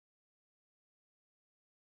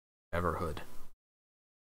Everhood.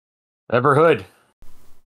 Everhood.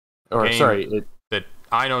 Or, Game sorry, that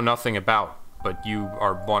I know nothing about, but you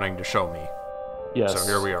are wanting to show me. yes. So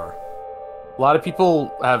here we are. A lot of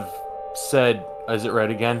people have said, is it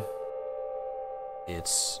red again?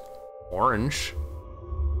 It's orange.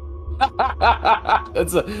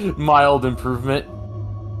 That's a mild improvement.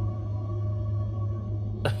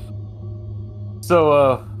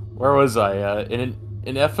 So, where was I? An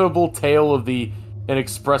ineffable tale of the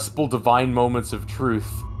inexpressible divine moments of truth.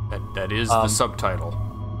 That is the subtitle.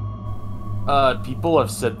 People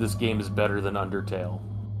have said this game is better than Undertale.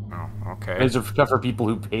 Oh, okay. These are for people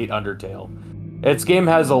who hate Undertale. Its game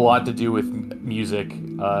has a lot to do with music.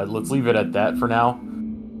 Let's leave it at that for now.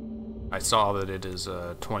 I saw that it is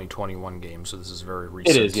a 2021 game, so this is very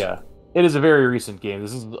recent. It is, yeah. It is a very recent game.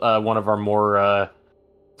 This is one of our more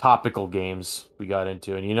topical games we got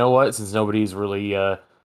into. And you know what? Since nobody's really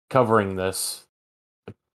covering this,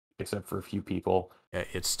 except for a few people.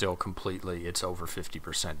 It's still completely, it's over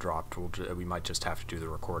 50% dropped. We might just have to do the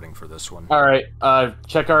recording for this one. All right,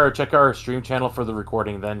 check our stream channel for the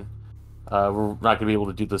recording then. We're not going to be able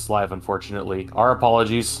to do this live, unfortunately. Our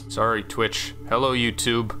apologies. Sorry, Twitch. Hello,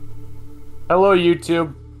 YouTube. Hello,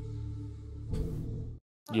 YouTube.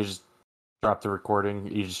 You just dropped the recording.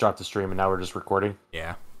 You just dropped the stream, and now we're just recording.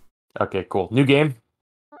 Yeah. Okay, cool. New game.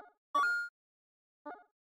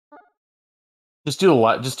 Just do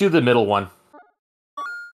the middle one.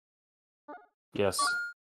 Yes.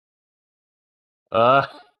 I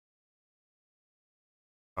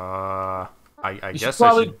guess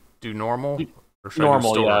I should do normal? Or should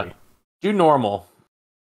normal, I do story? yeah. Do normal.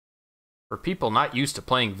 For people not used to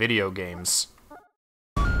playing video games.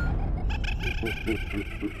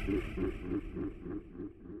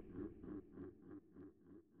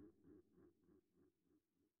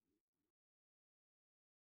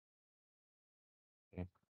 Okay.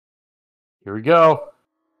 Here we go.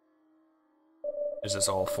 Is this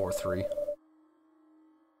all 4-3?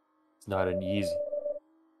 It's not an easy.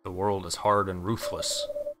 The world is hard and ruthless.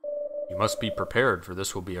 You must be prepared, for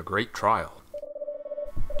this will be a great trial.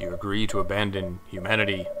 Do you agree to abandon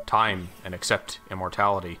humanity, time, and accept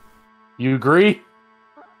immortality? You agree?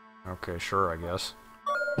 Okay, sure, I guess.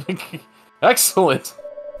 Excellent!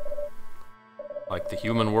 Like the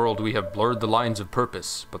human world, we have blurred the lines of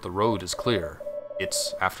purpose, but the road is clear.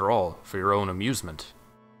 It's, after all, for your own amusement.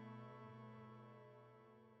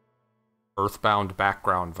 Earthbound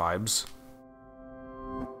background vibes.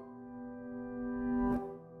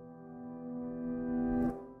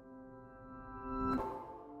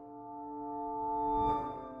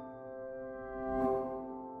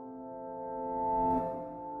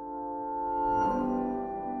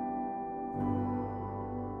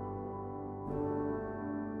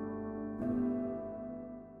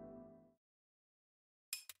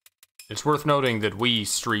 It's worth noting that we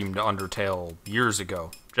streamed Undertale years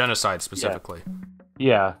ago. Genocide, specifically.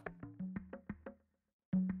 Yeah.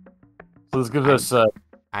 So let's give this,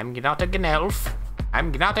 I'm not a Gnelf.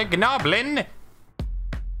 I'm not a Gnoblin.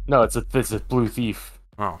 No, it's a blue thief.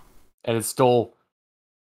 Oh. And it stole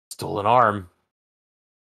an arm.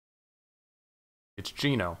 It's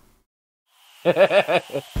Gino.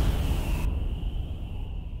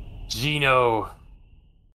 Gino.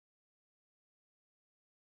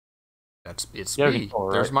 It's You have a me.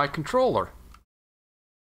 controller, There's right? my controller.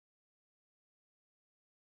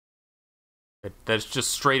 That's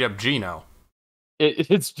just straight up Gino.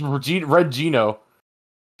 It's Red Gino.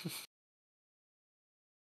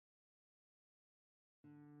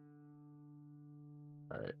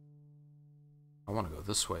 Alright. I want to go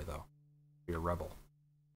this way, though. Be a rebel.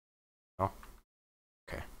 Oh.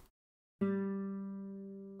 Okay.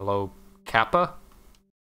 Hello, Kappa?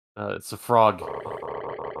 It's a frog.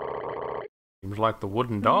 Seems like the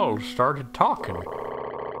wooden dolls started talking.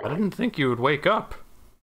 I didn't think you would wake up.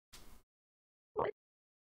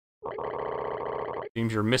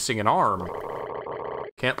 Seems you're missing an arm.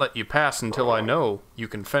 Can't let you pass until I know you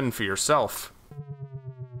can fend for yourself.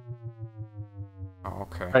 Oh,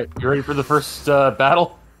 okay. Alright, you ready for the first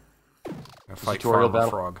battle? Gonna fight Tutorial Farmer battle?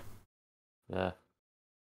 Frog. Yeah.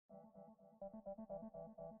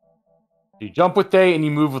 You jump with A and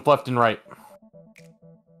you move with left and right.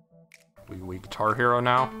 We Guitar Hero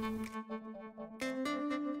now?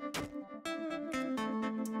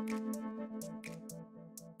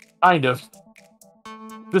 Kind of.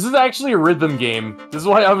 This is actually a rhythm game. This is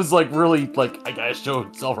why I was like really like I gotta show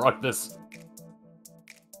Xelrog this.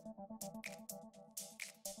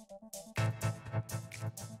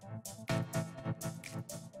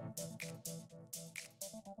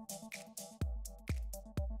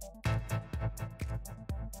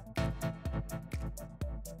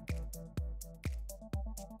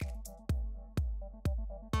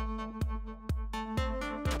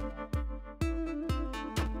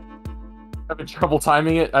 Having trouble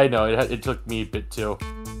timing it? I know, it took me a bit too.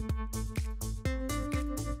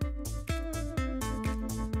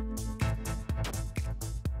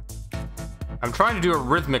 I'm trying to do it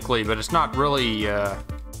rhythmically, but it's not really,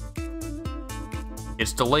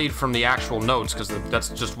 it's delayed from the actual notes, because that's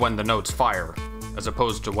just when the notes fire, as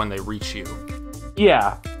opposed to when they reach you.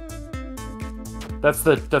 Yeah. That's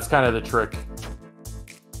kind of the trick.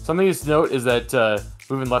 Something to note is that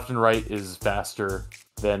moving left and right is faster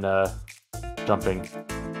than jumping.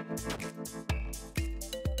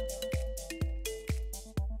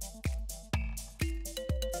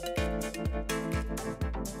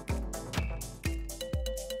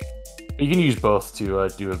 You can use both to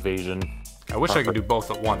do evasion. I wish I could do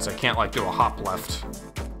both at once. I can't, like, do a hop left.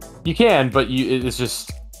 You can, but it's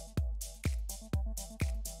just...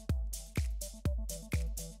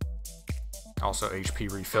 Also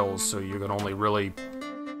HP refills, so you can only really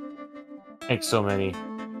make so many.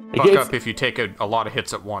 fuck up if you take a lot of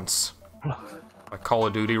hits at once. Like Call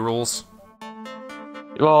of Duty rules.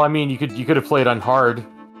 Well, I mean, you could have played on hard.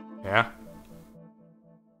 Yeah?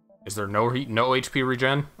 Is there no HP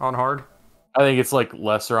regen on hard? I think it's like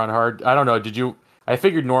lesser on hard. I don't know. Did you? I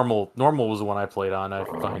figured normal was the one I played on.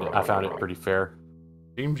 I found it pretty fair.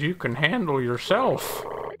 Seems you can handle yourself.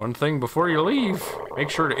 One thing before you leave, make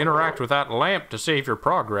sure to interact with that lamp to save your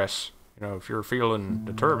progress. You know, if you're feeling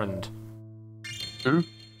determined. Who?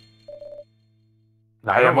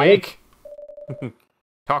 I am awake.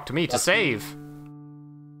 Talk to me to save.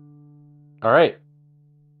 All right.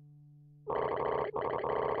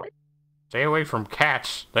 Stay away from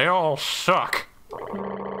cats. They all suck.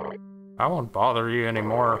 I won't bother you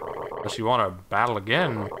anymore unless you want to battle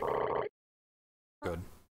again. Good.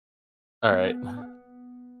 All right.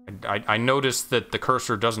 I noticed that the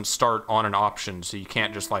cursor doesn't start on an option, so you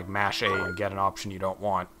can't just like mash A and get an option you don't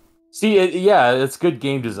want. See, yeah, it's good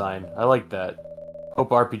game design. I like that. Hope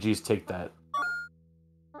RPGs take that.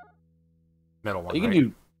 Middle one, You can right?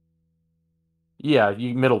 do... Yeah,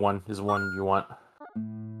 middle one is the one you want.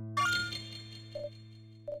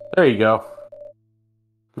 There you go.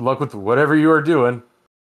 Good luck with whatever you are doing.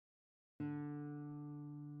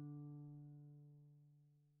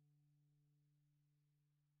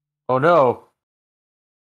 Oh no.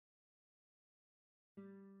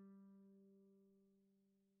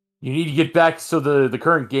 You need to get back, so the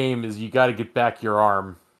current game is you gotta get back your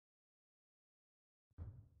arm.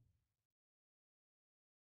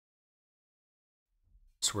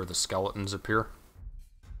 That's where the skeletons appear.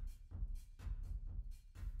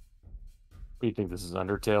 What do you think this is,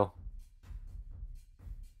 Undertale?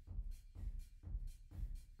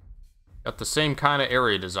 Got the same kind of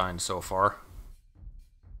area design so far.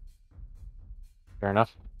 Fair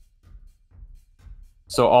enough.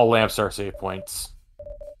 So all lamps are save points.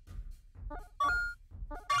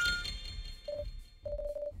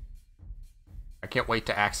 I can't wait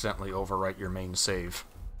to accidentally overwrite your main save.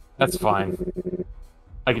 That's fine.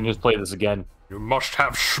 I can just play this again. You must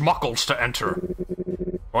have schmuckles to enter.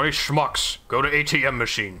 20 schmucks. Go to ATM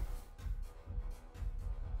machine.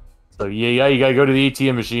 So yeah, you gotta go to the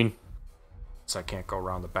ATM machine. So I can't go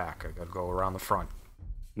around the back. I gotta go around the front.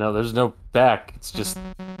 No, there's no back. It's just...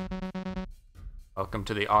 Welcome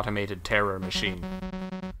to the automated terror machine.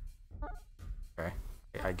 Okay.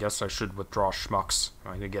 I guess I should withdraw schmucks.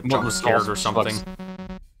 I'm gonna get jump scared or something.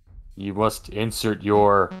 You must insert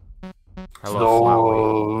your... Hello,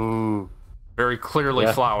 Flowey. Very clearly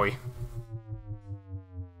Flowey.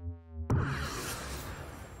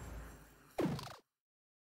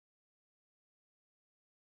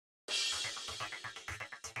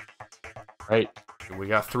 Right. We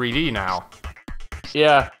got 3D now.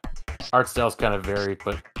 Yeah. Art styles kind of vary,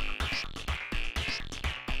 but...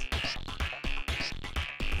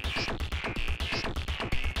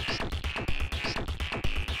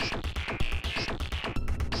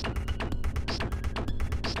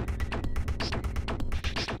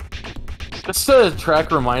 This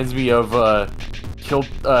track reminds me of Kill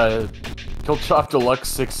Chop Deluxe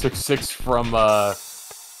 666 from what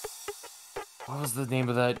was the name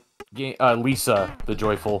of that game? Lisa the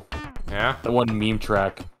Joyful. Yeah? The one meme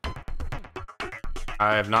track.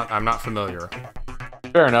 I'm not familiar.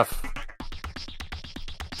 Fair enough.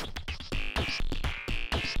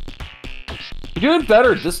 You're doing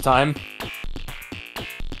better this time.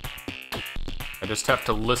 I just have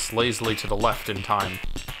to list lazily to the left in time.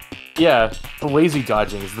 Yeah, the lazy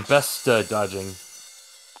dodging is the best dodging.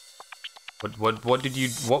 What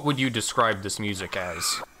would you describe this music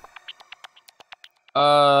as?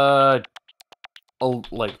 Like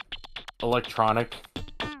electronic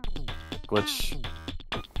glitch.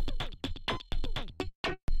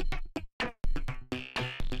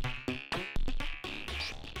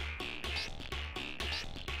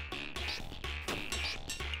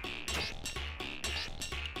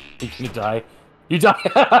 You're gonna die. You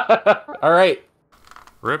die! Alright.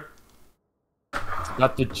 Rip.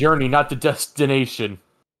 Not the journey, not the destination.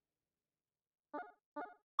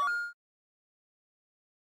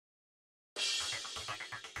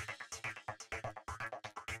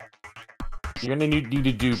 You're gonna need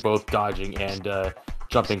to do both dodging and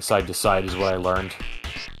jumping side to side is what I learned.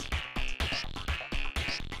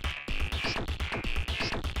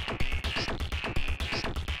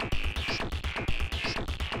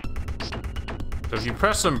 So if you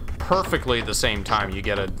press them perfectly at the same time, you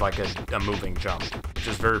get a moving jump, which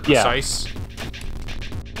is very precise.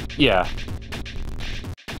 Yeah.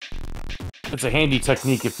 It's a handy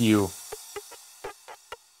technique if you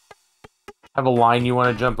have a line you want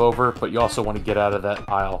to jump over, but you also want to get out of that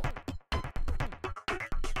aisle.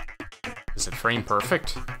 Is it frame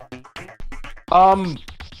perfect?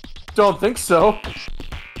 Don't think so.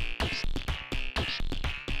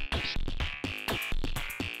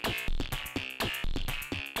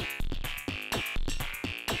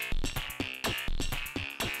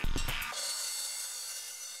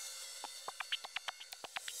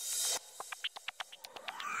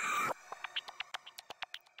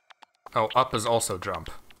 Oh, up is also jump.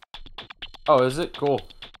 Oh, is it? Cool.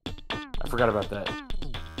 I forgot about that.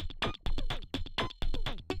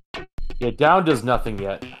 Yeah, down does nothing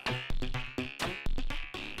yet.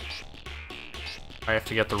 I have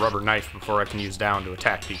to get the rubber knife before I can use down to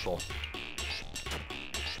attack people.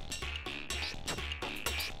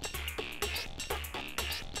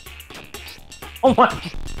 Oh my...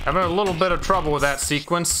 Having a little bit of trouble with that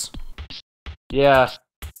sequence. Yeah.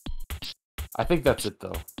 I think that's it,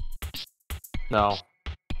 though. No.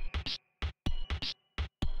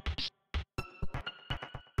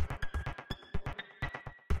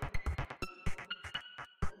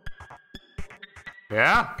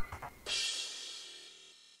 Yeah?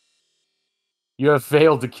 You have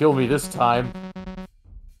failed to kill me this time.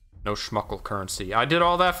 No schmuckle currency. I did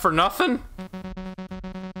all that for nothing?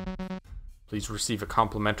 Please receive a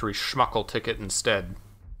complimentary schmuckle ticket instead.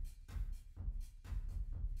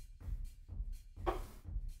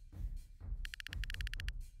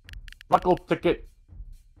 Schmuckle ticket.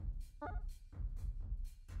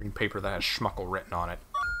 Green paper that has schmuckle written on it.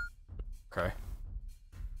 Okay.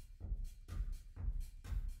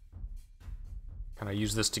 Can I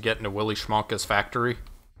use this to get into Willy Schmonka's factory?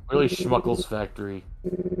 Willy Schmuckle's factory.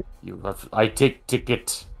 You have... I take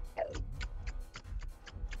ticket.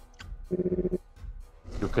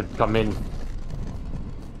 You could come in.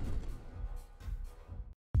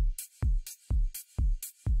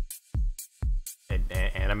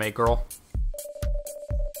 Anime girl?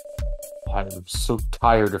 I'm so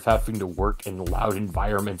tired of having to work in loud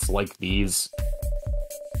environments like these.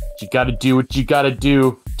 You gotta do what you gotta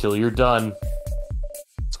do till you're done.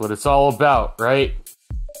 That's what it's all about, right?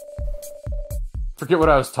 Forget what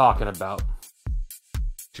I was talking about.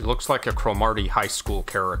 She looks like a Cromartie high school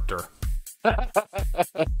character. I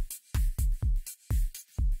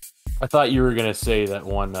thought you were gonna say that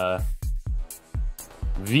one,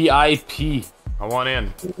 VIP. I want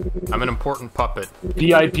in. I'm an important puppet.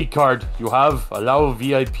 VIP card. You have? Allow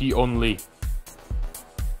VIP only.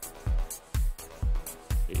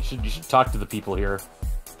 You should talk to the people here.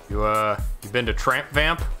 You been to Tramp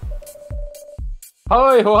Vamp?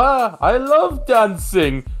 Hi, hoa! I love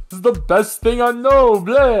dancing. It's the best thing I know,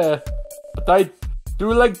 bleh. But I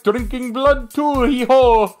do like drinking blood too, hee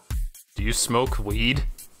ho. Do you smoke weed?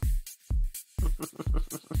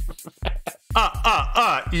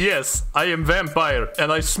 Yes, I am vampire, and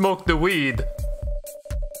I smoke the weed.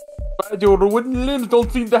 But your wooden limbs don't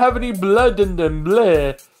seem to have any blood in them,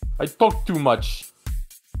 bleh. I talk too much.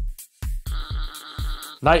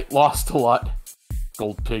 Knight lost a lot.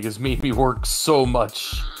 Gold Pig has made me work so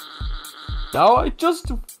much. Now I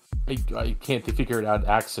can't figure out an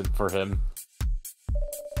accent for him.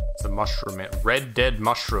 It's the mushroom, Red Dead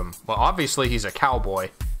Mushroom. Well, obviously he's a cowboy.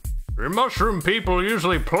 We mushroom people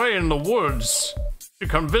usually play in the woods. You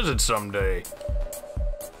come visit someday.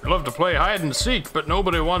 We love to play hide and seek, but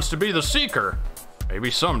nobody wants to be the seeker. Maybe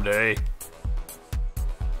someday.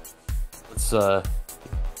 There's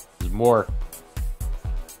more.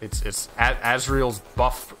 It's Azrael's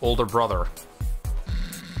buff older brother.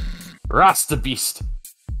 Rasta Beast.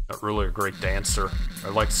 Not really a great dancer. I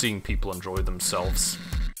like seeing people enjoy themselves.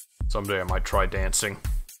 Someday I might try dancing.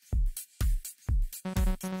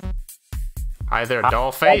 Hi there,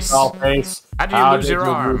 Dollface. Dollface. How do you lose your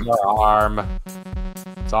arm? Lose your arm?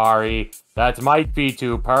 Sorry, that might be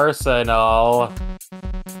too personal.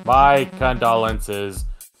 My condolences.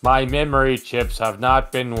 My memory chips have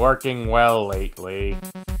not been working well lately.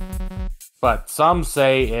 But some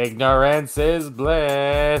say ignorance is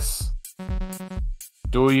bliss.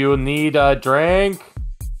 Do you need a drink?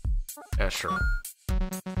 Yeah, sure.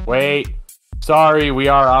 Wait. Sorry, we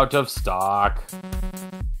are out of stock.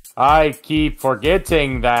 I keep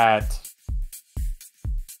forgetting that.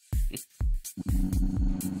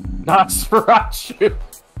 Nosferatu.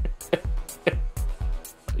 I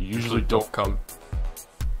usually don't come.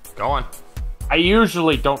 Go on. I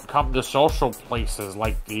usually don't come to social places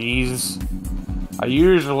like these. I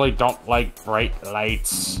usually don't like bright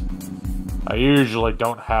lights. I usually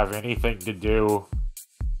don't have anything to do.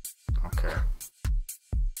 Okay.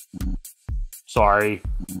 Sorry.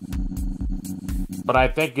 But I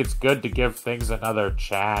think it's good to give things another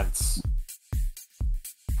chance.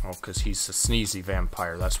 Oh, because he's a sneezy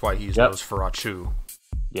vampire. That's why he's Nosferatu.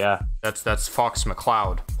 Yeah. That's Fox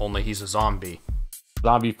McCloud, only he's a zombie.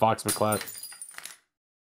 Zombie Fox McCloud.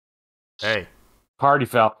 Hey. Party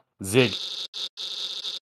foul. Zig.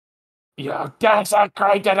 You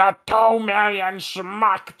desecrated a 2 million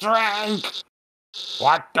schmuck drink!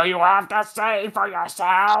 What do you have to say for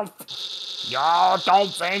yourself? You don't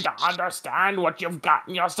seem to understand what you've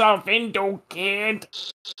gotten yourself into, kid.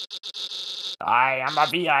 I am a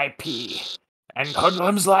VIP, and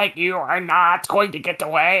hoodlums like you are not going to get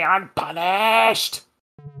away unpunished.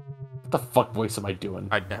 What the fuck voice am I doing?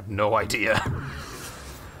 I have no idea.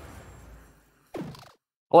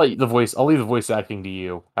 I'll leave the voice acting to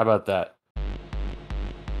you. How about that?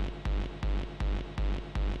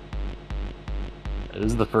 This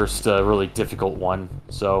is the first really difficult one,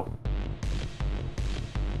 so...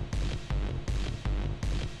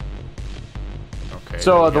 Okay,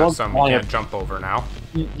 so the one some we can't jump over now.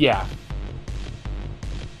 Yeah.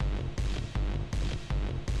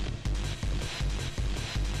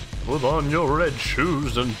 Put on your red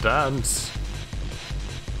shoes and dance.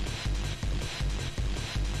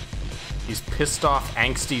 He's pissed off,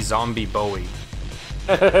 angsty zombie Bowie.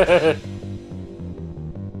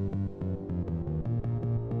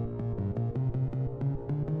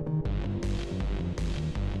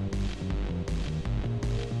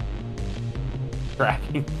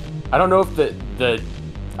 Tracking. I don't know if the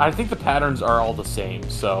I think the patterns are all the same,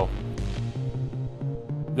 so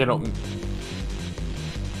they don't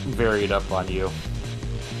vary it up on you.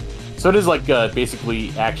 So it is like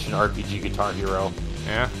basically action RPG Guitar Hero.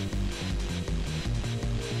 Yeah.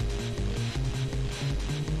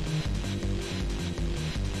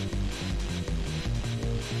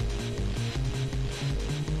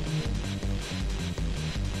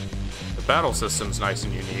 The battle system's nice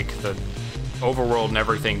and unique. The overworld and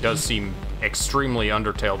everything does seem extremely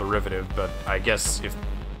Undertale derivative, but I guess if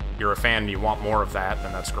you're a fan and you want more of that,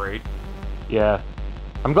 then that's great. Yeah.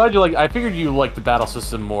 I'm glad you like... I figured you liked the battle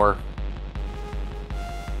system more.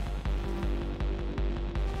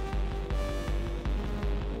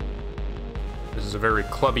 This is a very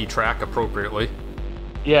clubby track, appropriately.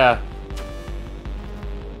 Yeah.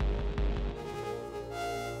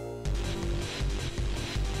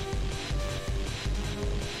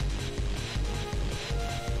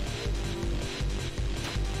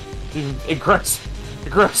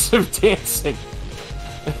 Aggressive dancing.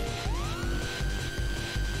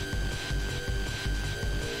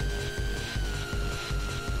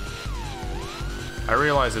 I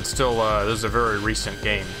realize it's still, this is a very recent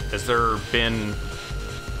game. Has there been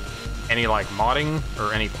any, like, modding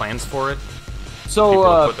or any plans for it? So,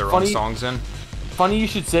 people put their own songs in? Funny you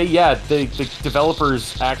should say, yeah, the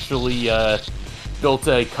developers actually, built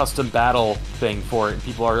a custom battle thing for it, and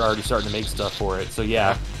people are already starting to make stuff for it, so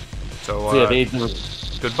yeah. So, yeah,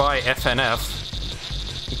 goodbye, FNF.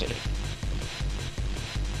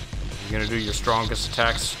 You're gonna do your strongest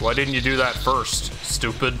attacks? Why didn't you do that first,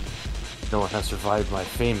 stupid? No one has survived my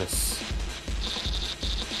famous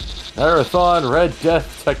Marathon Red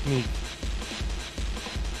Death technique.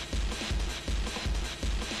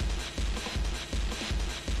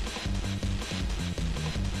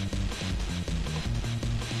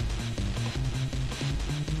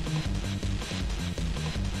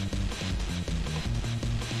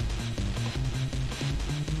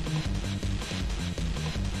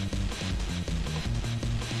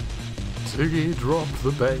 Ziggy dropped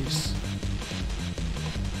the bass.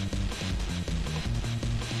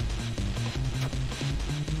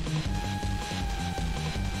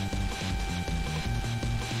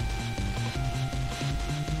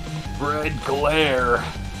 Red glare.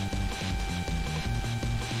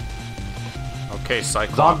 Okay,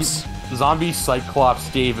 Cyclops. Zombie Cyclops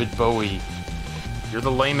David Bowie. You're the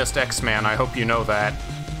lamest X-Man, I hope you know that.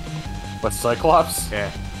 What, Cyclops? Yeah.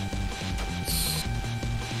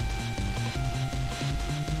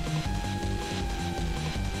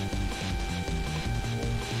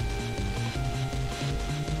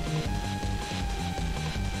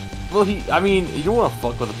 Well, I mean, you don't want to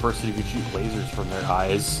fuck with a person who can shoot lasers from their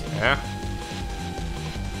eyes. Yeah.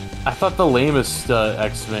 I thought the lamest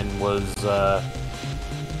X-Men was, The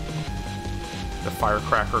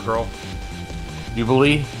firecracker girl.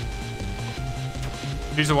 Jubilee.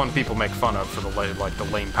 She's the one people make fun of for the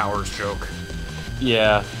lame powers joke.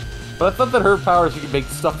 Yeah. But I thought that her powers, she could make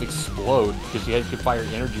stuff explode, because she could fire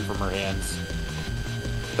energy from her hands.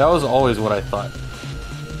 That was always what I thought.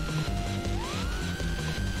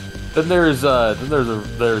 Then there's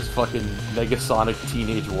fucking Negasonic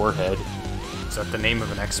Teenage Warhead. Is that the name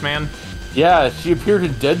of an X-Man? Yeah, she appeared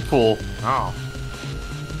in Deadpool. Oh.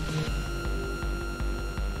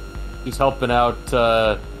 She's helping out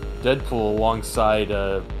Deadpool alongside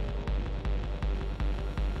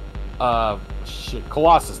shit,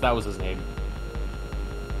 Colossus, that was his name.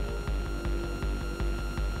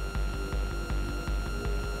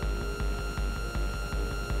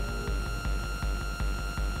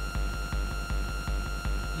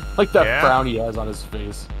 Like that frown he has on his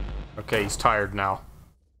face. Okay, he's tired now.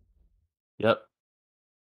 Yep.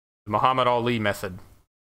 The Muhammad Ali method.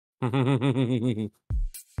 Well,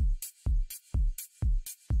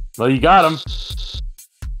 you got him.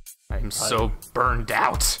 I'm so burned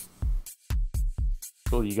out.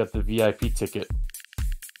 Cool, you got the VIP ticket.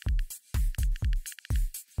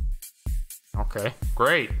 Okay,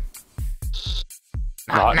 great.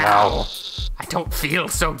 Not now. I don't feel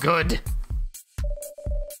so good.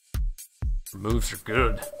 Your moves are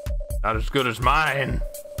good. Not as good as mine.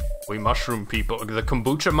 We mushroom people, the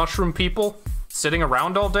kombucha mushroom people, sitting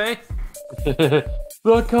around all day? The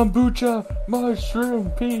kombucha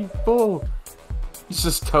mushroom people. It's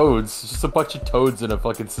just toads. It's just a bunch of toads in a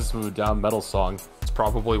fucking System of a Down metal song. That's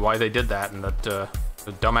probably why they did that, and that the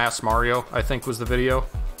dumbass Mario, I think, was the video.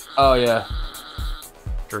 Oh, yeah.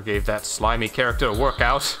 Sure gave that slimy character a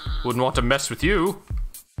workout. Wouldn't want to mess with you.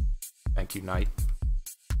 Thank you, Knight.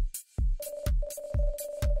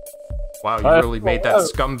 Wow, you really made that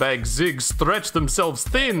scumbag Zig stretch themselves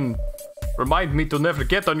thin. Remind me to never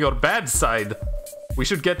get on your bad side. We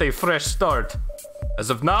should get a fresh start.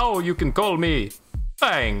 As of now, you can call me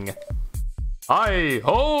Fang.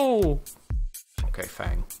 Hi-ho! Okay,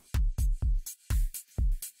 Fang.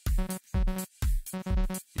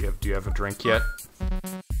 Do you have a drink yet?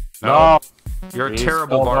 No. You're a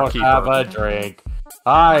terrible barkeeper. Don't have a drink.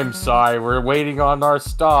 I'm sorry, we're waiting on our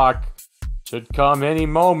stock. Should come any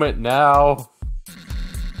moment now.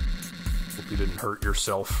 Hope you didn't hurt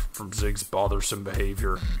yourself from Zig's bothersome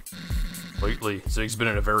behavior. Lately, Zig's been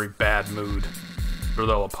in a very bad mood. Sure,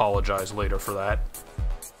 they'll apologize later for that.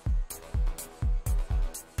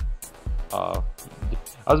 I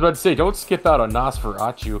was about to say, don't skip out on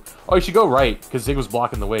Nosferatu. Oh, you should go right, because Zig was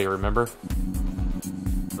blocking the way, remember?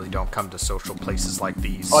 Really don't come to social places like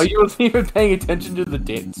these. Oh, you wasn't even paying attention to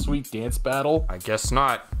the sweet dance battle? I guess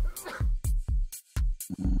not.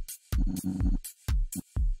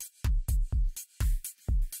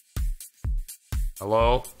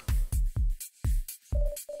 Hello?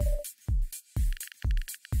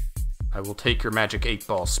 I will take your magic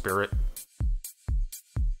 8-ball, spirit.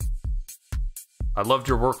 I loved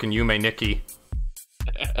your work in Yume Nikki.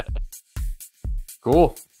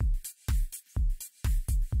 Cool.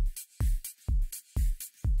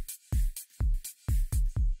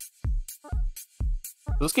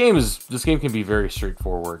 This game can be very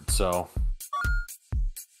straightforward, so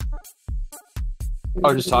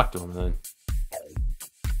I'll just talk to him then.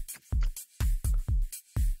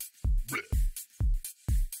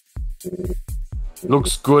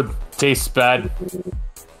 Looks good, tastes bad.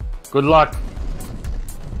 Good luck.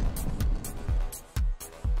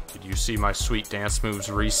 Did you see my sweet dance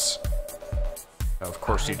moves, Reese? No, of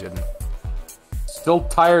course you didn't. Still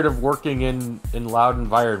tired of working in loud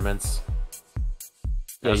environments.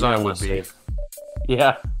 As I would be.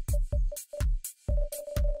 Yeah.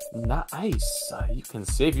 Nice. You can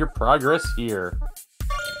save your progress here.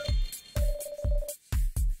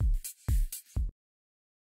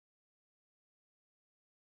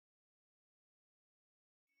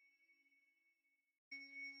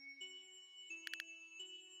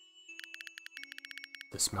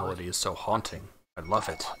 This melody is so haunting. I love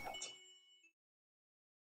it.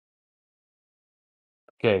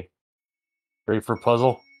 Okay. Ready for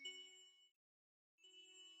puzzle?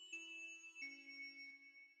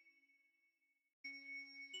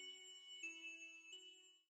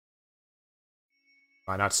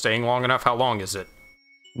 Am I not staying long enough? How long is it?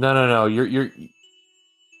 No. You're.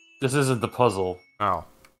 This isn't the puzzle. Oh.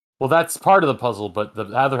 Well, that's part of the puzzle, but the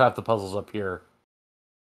other half of the puzzle's up here.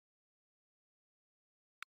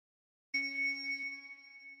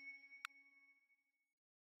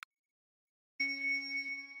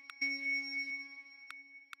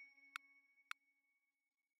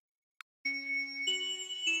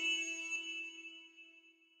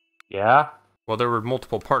 Yeah? Well, there were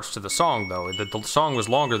multiple parts to the song, though. The song was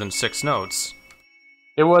longer than 6 notes.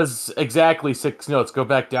 It was exactly 6 notes. Go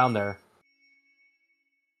back down there.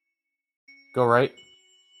 Go right.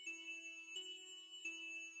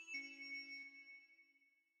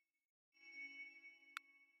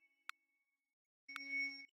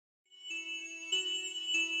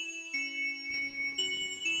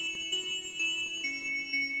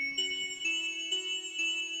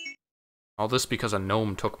 All this because a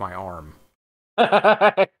gnome took my arm.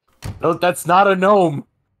 No, that's not a gnome.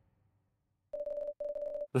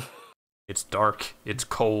 It's dark. It's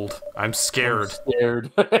cold. I'm scared. I'm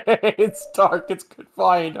scared. It's dark. It's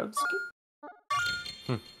confined. I'm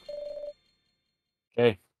scared.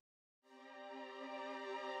 Okay.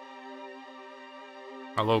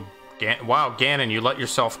 Hello, wow, Ganon, you let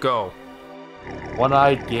yourself go.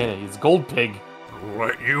 One-eyed Ganon. It's Gold Pig.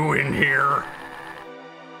 Let you in here.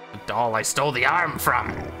 The doll I stole the arm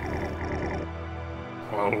from.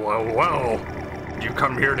 Well, well, well. Did you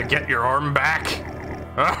come here to get your arm back?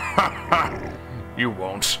 You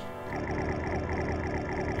won't.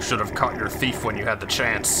 You should have caught your thief when you had the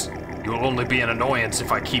chance. You'll only be an annoyance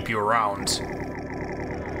if I keep you around.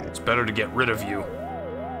 It's better to get rid of you.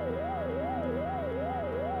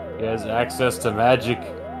 He has access to magic.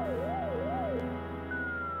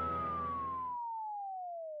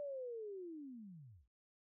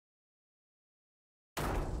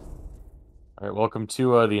 Alright, welcome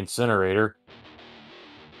to the incinerator.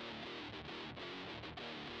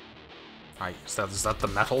 Is that the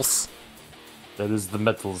metals? That is the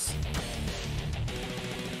metals.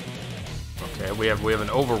 Okay, we have an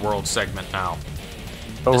overworld segment now.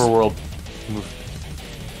 Overworld.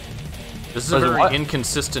 This is a very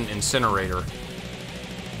inconsistent incinerator.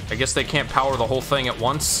 I guess they can't power the whole thing at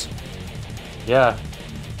once? Yeah.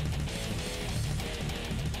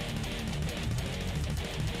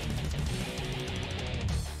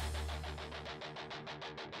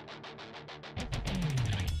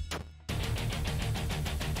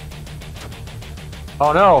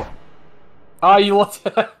 Oh no! Ah, you looked.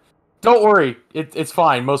 Don't worry, it's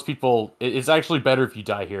fine. Most people, it's actually better if you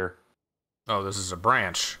die here. Oh, this is a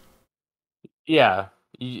branch. Yeah,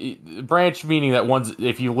 branch meaning that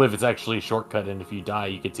if you live, it's actually a shortcut, and if you die,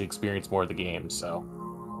 you get to experience more of the game. So.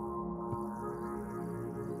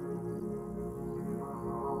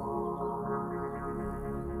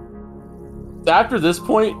 After this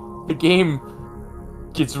point, the game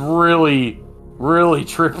gets really, really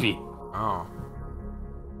trippy. Oh.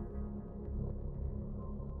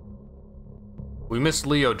 We missed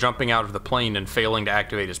Leo jumping out of the plane and failing to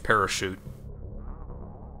activate his parachute.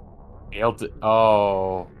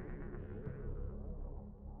 Oh.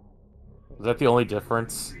 Is that the only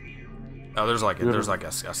difference? Oh, there's like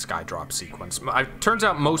a sky drop sequence. Turns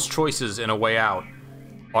out most choices in A Way Out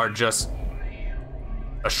are just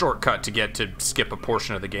a shortcut to get to skip a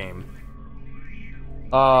portion of the game.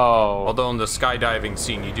 Oh. Although in the skydiving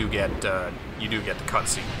scene, you do get the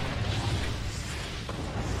cutscene.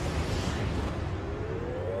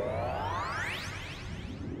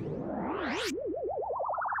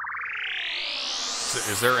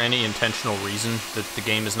 Is there any intentional reason that the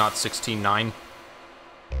game is not 16:9?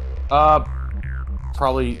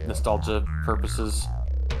 Probably nostalgia purposes.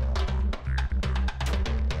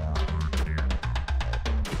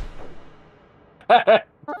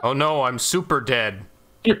 Oh no, I'm super dead.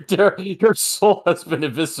 Your soul has been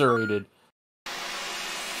eviscerated.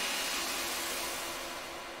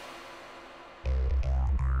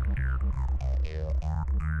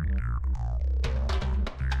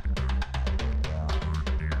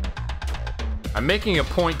 I'm making a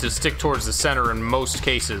point to stick towards the center in most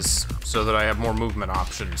cases, so that I have more movement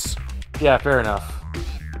options. Yeah, fair enough.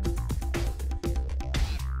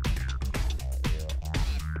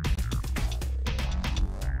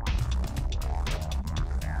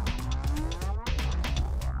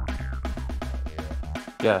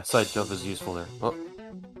 Yeah, side jump is useful there. Oh.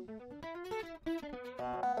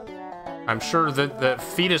 I'm sure that the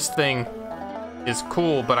fetus thing is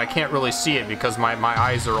cool, but I can't really see it because my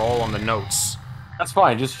eyes are all on the notes. That's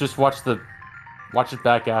fine. Just watch it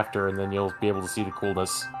back after, and then you'll be able to see the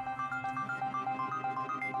coolness.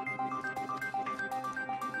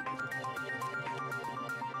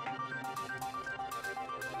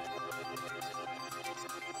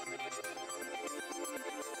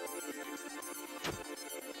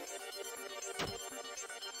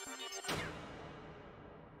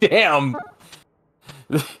 Damn.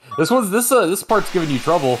 This part's giving you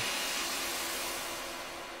trouble.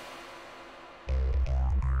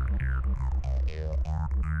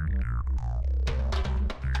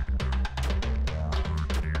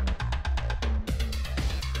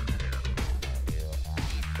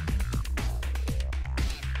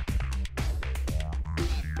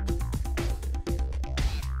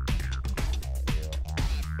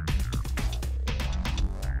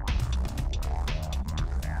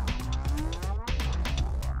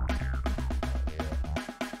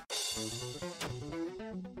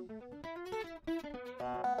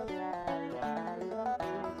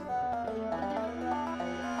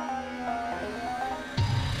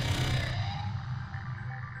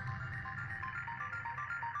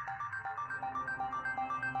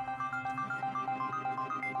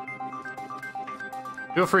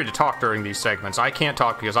 Feel free to talk during these segments. I can't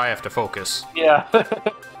talk because I have to focus. Yeah.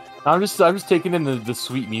 I'm just taking in the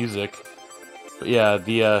sweet music. But yeah,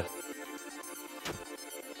 the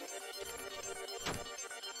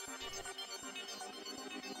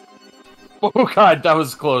oh god, that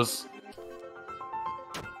was close.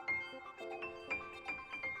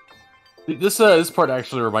 This part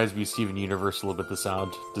actually reminds me of Steven Universe a little bit, the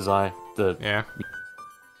sound design. Yeah.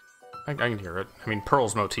 I can hear it. I mean,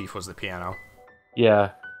 Pearl's motif was the piano.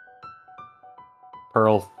 Yeah.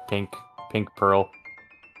 Pearl, pink pearl.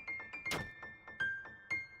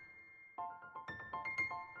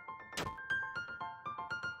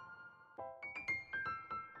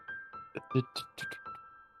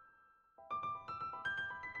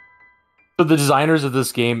 So the designers of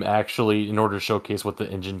this game actually, in order to showcase what the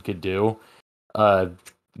engine could do,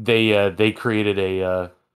 they created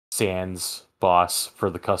a Sans boss for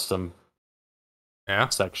the custom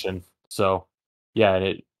section. So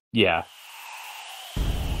yeah, yeah.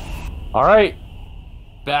 All right,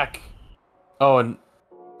 back. Oh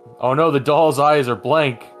no, the doll's eyes are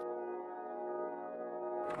blank.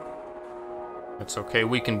 It's okay,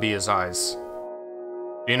 we can be his eyes.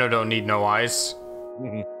 Gino don't need no eyes.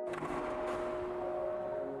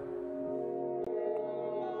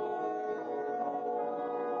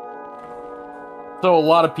 So a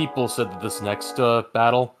lot of people said that this next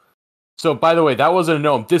battle... So, by the way, that wasn't a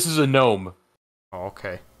gnome. This is a gnome. Oh,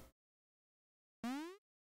 okay.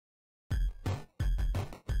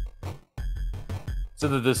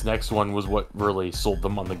 Said that this next one was what really sold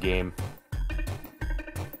them on the game.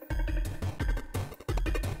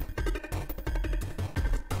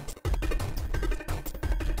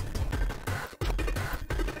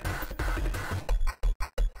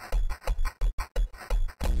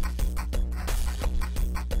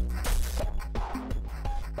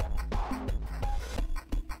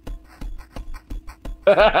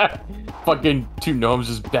 Fucking two gnomes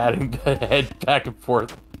just batting the head back and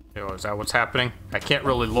forth. Yo, is that what's happening? I can't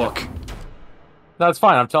really look. No, it's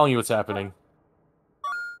fine. I'm telling you what's happening.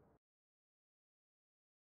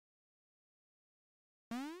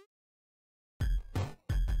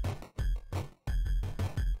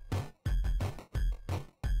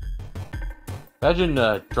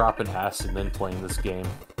 Imagine dropping acid and then playing this game.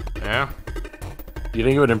 Yeah? Do you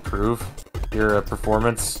think it would improve your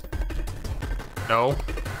performance? No.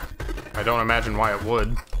 I don't imagine why it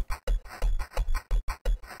would.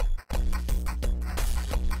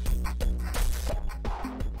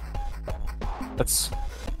 That's...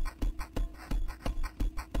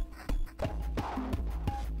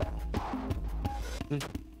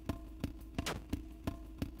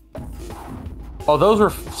 Oh, those were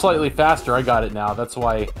slightly faster. I got it now. That's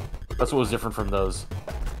why... That's what was different from those.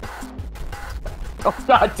 Oh,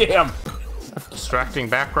 god damn! Distracting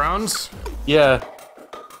backgrounds? Yeah.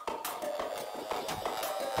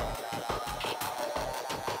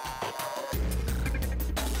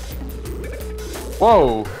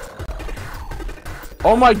 Whoa!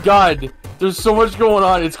 Oh my god! There's so much going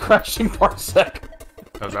on, it's crashing Parsec!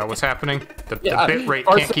 Oh, is that what's happening? The Yeah, bit rate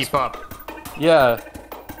Parsec- can't keep up. Yeah.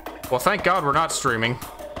 Well, thank God we're not streaming.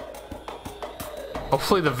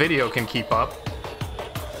 Hopefully the video can keep up.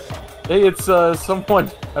 Hey, it's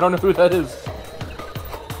someone. I don't know who that is.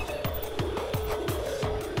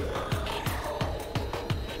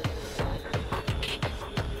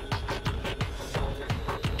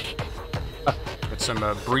 It's some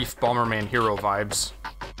brief Bomberman hero vibes.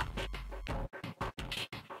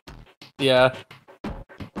 Yeah.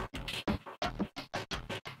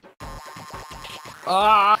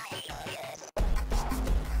 Ah!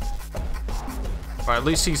 Well, at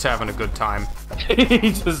least he's having a good time.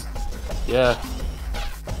 He just... Yeah.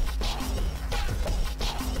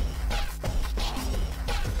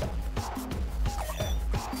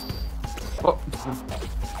 Oh.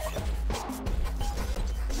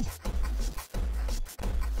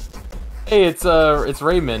 Hey, it's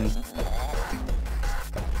Raymond.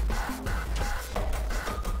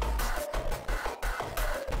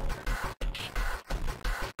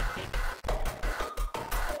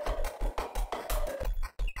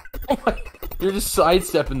 Oh my, you're just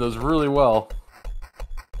sidestepping those really well.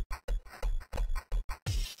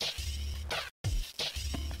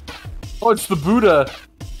 Oh, it's the Buddha.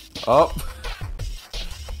 Oh.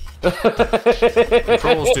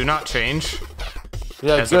 Controls do not change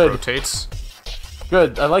Yeah, as good. it rotates.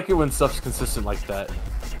 Good. I like it when stuff's consistent like that.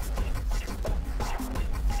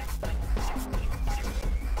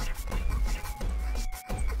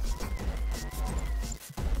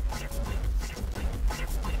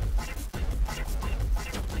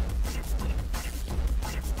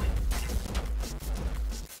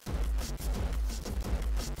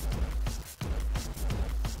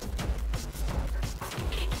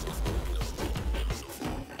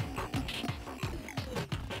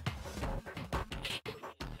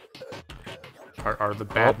 Are the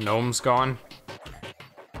bad gnomes gone?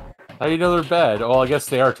 How do you know they're bad? Well, I guess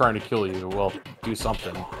they are trying to kill you. Well, do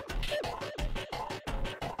something.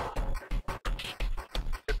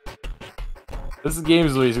 This game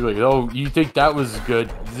is basically, oh, you think that was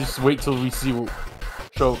good? Just wait till we see what.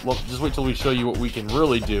 Just wait till we show you what we can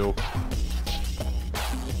really do.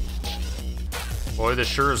 Boy, this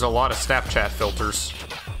sure is a lot of Snapchat filters.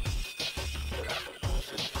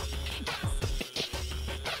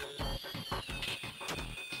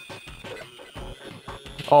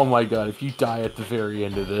 Oh my god, if you die at the very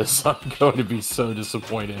end of this, I'm going to be so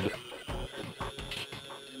disappointed.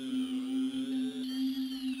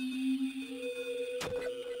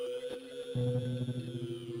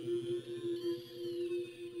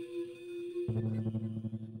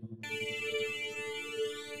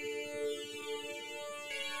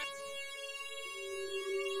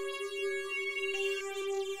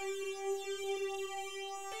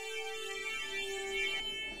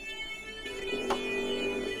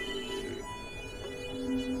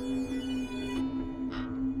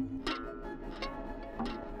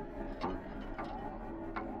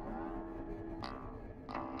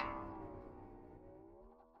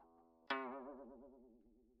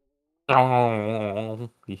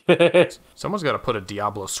 Someone's got to put a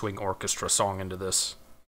Diablo Swing Orchestra song into this.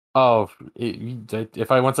 Oh,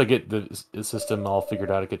 once I get the system all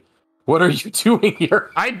figured out, I could. What are you doing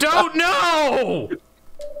here? I don't know!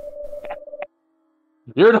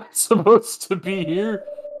 You're not supposed to be here.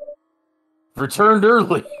 Returned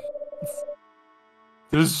early.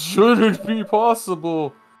 This shouldn't be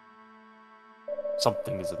possible.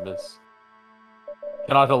 Something is amiss.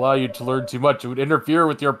 Cannot allow you to learn too much. It would interfere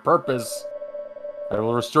with your purpose. I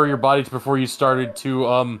will restore your body before you started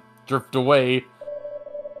to, drift away.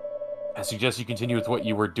 I suggest you continue with what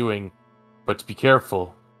you were doing, but be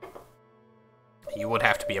careful. You would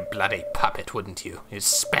have to be a bloody puppet, wouldn't you? His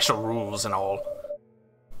special rules and all.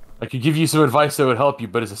 I could give you some advice that would help you,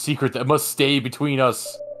 but it's a secret that must stay between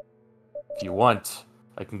us. If you want,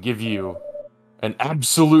 I can give you an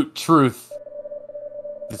absolute truth.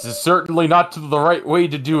 This is certainly not the right way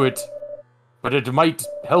to do it, but it might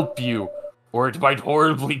help you, or it might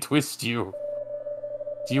horribly twist you.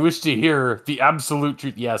 Do you wish to hear the absolute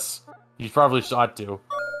truth? Yes, you probably ought to.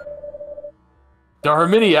 There are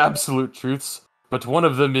many absolute truths, but one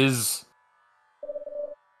of them is...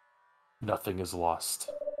 nothing is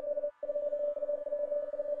lost.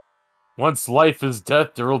 Once life is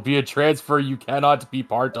death, there will be a transfer you cannot be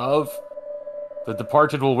part of. The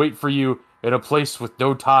departed will wait for you in a place with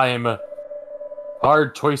no time.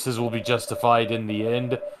 Hard choices will be justified in the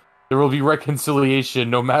end. There will be reconciliation,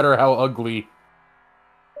 no matter how ugly.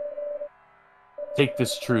 Take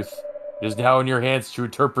this truth. It is now in your hands to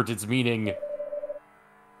interpret its meaning.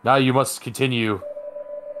 Now you must continue.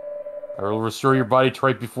 I will restore your body to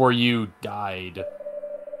right before you died.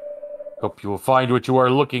 Hope you will find what you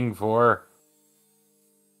are looking for.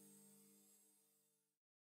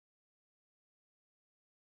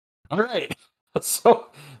 Alright.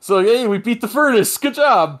 So hey, we beat the furnace. Good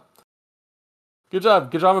job. Good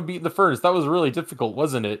job of beating the furnace. That was really difficult,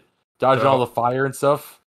 wasn't it? Dodging all the fire and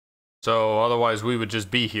stuff. So otherwise we would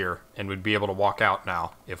just be here, and we'd be able to walk out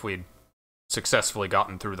now, if we'd successfully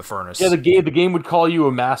gotten through the furnace. Yeah, the game would call you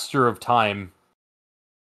a master of time.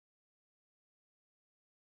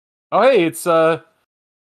 Oh, hey, it's, hey,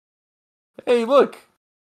 look!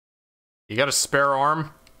 You got a spare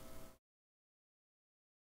arm?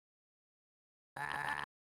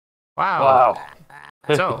 Wow.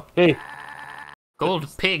 So, hey. Gold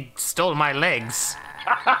Pig stole my legs.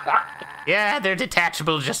 Yeah, they're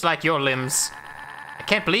detachable just like your limbs. I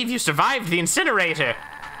can't believe you survived the incinerator.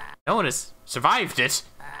 No one has survived it.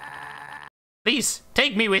 Please,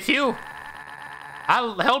 take me with you.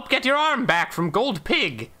 I'll help get your arm back from Gold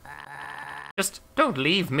Pig. Just don't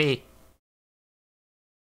leave me.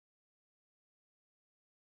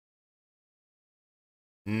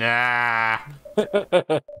 Nah.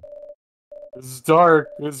 It's dark,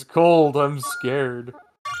 it's cold, I'm scared.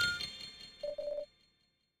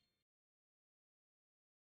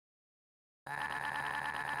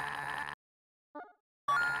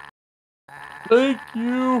 Thank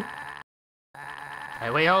you.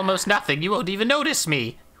 I weigh almost nothing. You won't even notice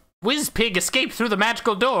me. Whiz Pig escaped through the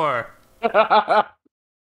magical door.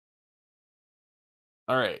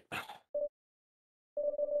 Alright.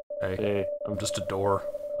 Hey, I'm just a door.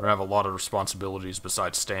 I don't have a lot of responsibilities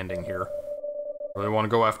besides standing here. Really want to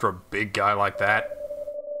go after a big guy like that?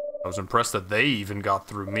 I was impressed that they even got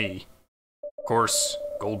through me. Of course,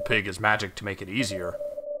 Gold Pig is magic to make it easier.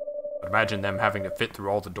 But imagine them having to fit through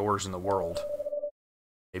all the doors in the world.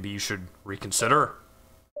 Maybe you should reconsider?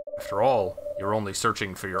 After all, You're only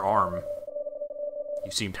searching for your arm.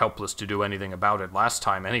 You seemed helpless to do anything about it last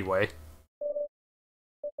time anyway.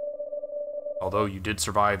 Although you did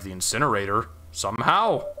survive the incinerator,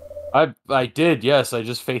 somehow. I did, yes, I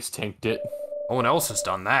just face tanked it. No one else has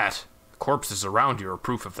done that. The corpses around you are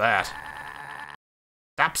proof of that.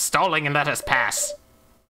 Stop stalling and let us pass.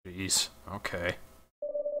 Jeez, okay.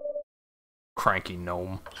 Cranky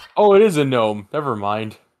gnome. Oh, it is a gnome. Never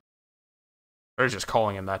mind. They're just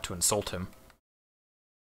calling him that to insult him.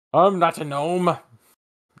 I'm not a gnome.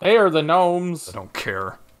 They are the gnomes. I don't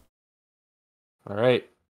care. Alright.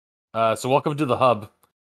 So welcome to the hub.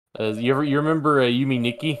 You remember Yumi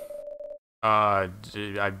Nikki?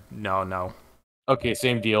 No. Okay,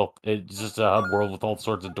 same deal. It's just a hub world with all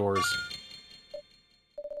sorts of doors.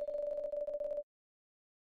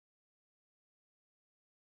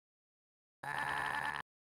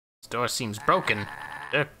 This door seems broken.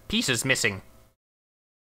 There are pieces missing.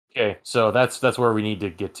 Okay, so that's where we need to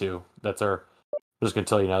get to. That's our... I'm just gonna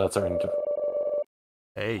tell you now, that's our...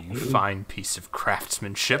 Hey, you fine piece of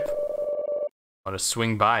craftsmanship. Want to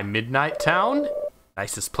swing by Midnight Town?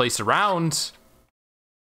 Nicest place around.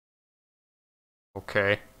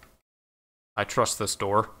 Okay. I trust this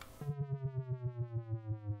door.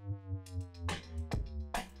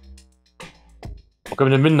 Welcome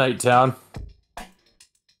to Midnight Town.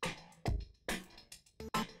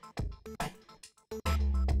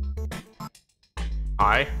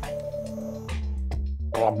 Hi.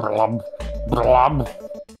 Blub, blub, blub.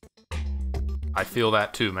 I feel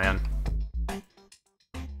that too, man.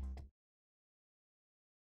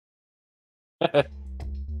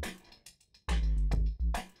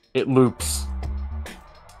 It loops.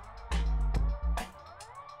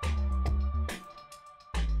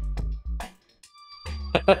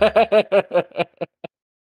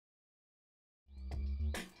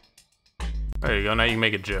 There you go, now you can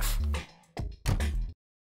make a GIF.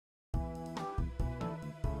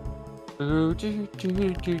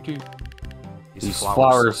 These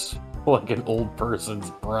flowers like an old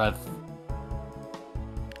person's breath.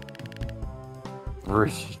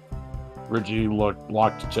 Reggie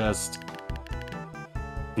locked chest.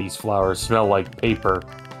 These flowers smell like paper.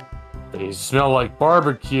 They smell like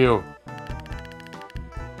barbecue.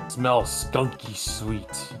 Smell skunky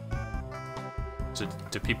sweet.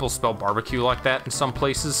 Do people spell barbecue like that in some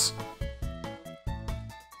places?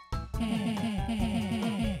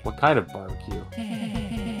 What kind of barbecue?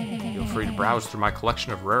 Feel free to browse through my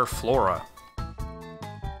collection of rare flora.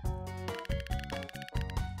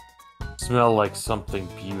 Smell like something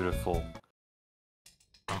beautiful.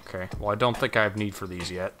 Okay, well I don't think I have need for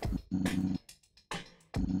these yet.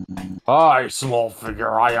 Hi, small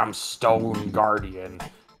figure, I am Stone Guardian.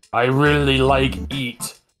 I really like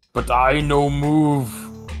eat, but I no move.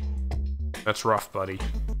 That's rough, buddy.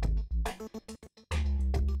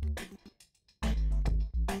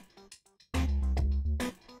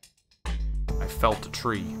 I felt a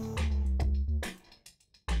tree.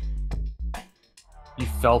 You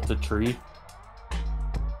felt a tree?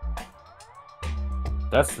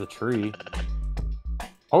 That's the tree.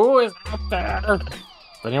 Who is out there?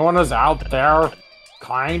 If anyone is out there,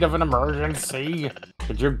 kind of an emergency.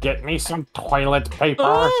 Could you get me some toilet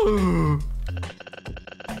paper?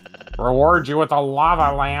 Reward you with a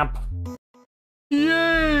lava lamp.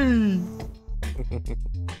 Yay!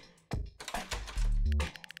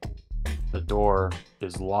 The door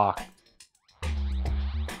is locked.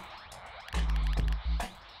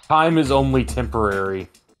 Time is only temporary.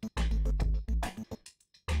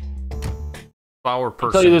 Flower tell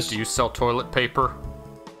you person, this- do you sell toilet paper?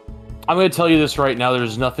 I'm gonna tell you this right now,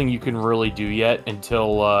 there's nothing you can really do yet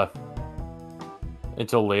until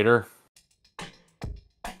later.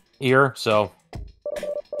 Here, so...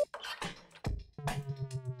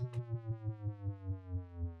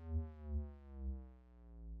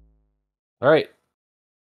 Alright.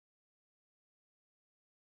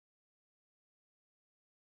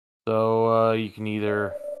 So, you can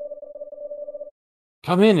either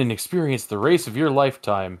come in and experience the race of your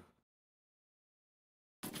lifetime.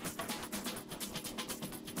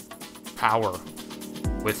 Power.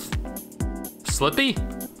 With Slippy?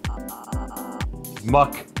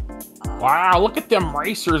 Muck. Wow, look at them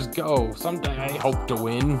racers go. Someday I hope to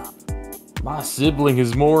win. My sibling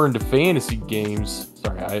is more into fantasy games.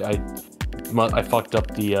 Sorry, I fucked up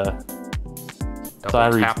the,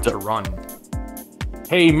 Double tap to run.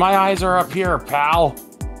 Hey, my eyes are up here, pal.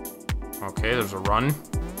 Okay, there's a run.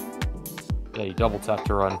 Yeah, you double tap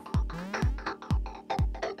to run.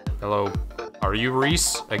 Hello. Are you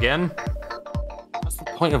Reese again? What's the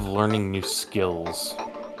point of learning new skills?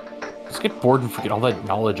 Just get bored and forget all that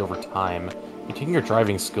knowledge over time. You're taking your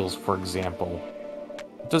driving skills, for example.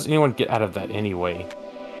 What does anyone get out of that anyway?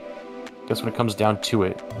 Guess when it comes down to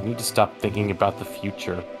it, I need to stop thinking about the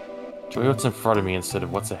future. Enjoy what's in front of me instead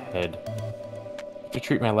of what's ahead. I have to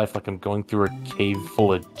treat my life like I'm going through a cave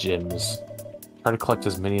full of gems. Try to collect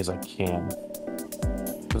as many as I can.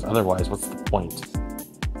 Because otherwise, what's the point?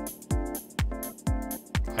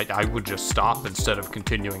 I would just stop instead of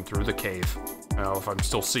continuing through the cave. You know, if I'm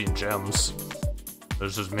still seeing gems.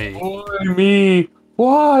 This is me. Why me?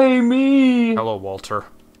 Why me? Hello, Walter.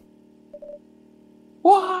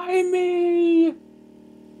 Why me?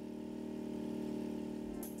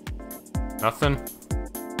 Nothing?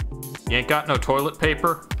 You ain't got no toilet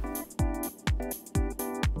paper?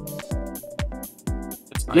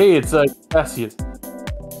 It's Cassius.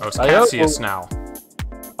 Oh, it's Cassius now.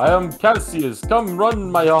 I am Cassius. Come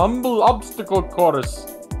run my humble obstacle course.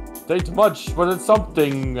 It ain't much, but it's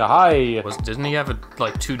something. Hi. Didn't he have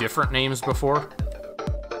like 2 different names before?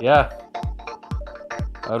 Yeah.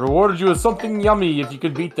 I reward you with something yummy if you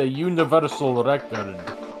can beat the universal record.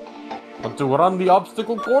 Want to run the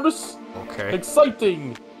obstacle course? Okay.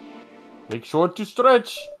 Exciting! Make sure to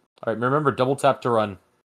stretch. Alright, remember, double tap to run.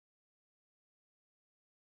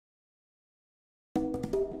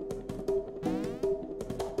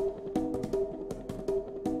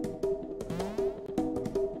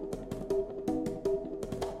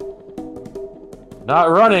 Not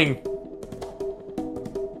running!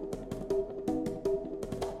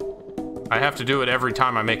 I have to do it every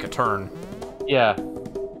time I make a turn. Yeah.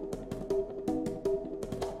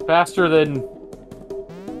 Faster than...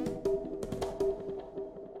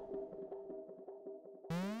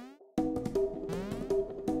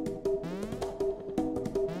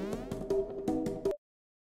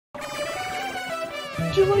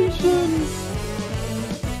 Congratulations!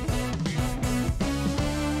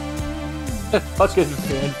 Fucking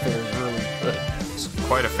fanfare is really good. It's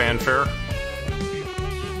quite a fanfare.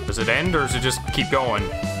 Does it end, or does it just keep going?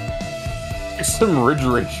 It's some Ridge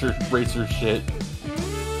Racer shit.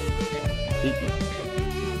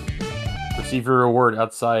 Receive your reward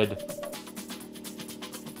outside.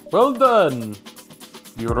 Well done!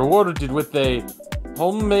 You're rewarded with a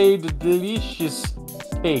homemade delicious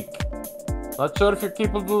cake. Not sure if you're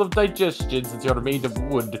capable of digestion since you're made of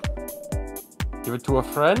wood. Give it to a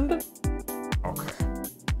friend? Okay.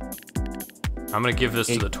 I'm gonna give this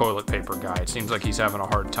to the toilet paper guy. It seems like he's having a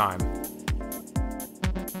hard time.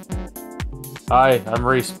 Hi, I'm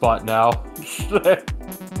Racepot now.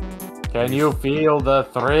 Can you feel the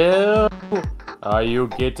thrill? Are you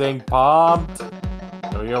getting pumped?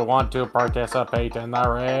 Do you want to participate in the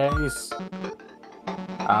race?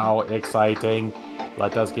 How exciting.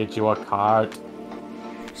 Let us get you a cart.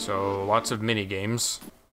 So, lots of mini games.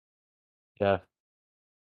 Yeah.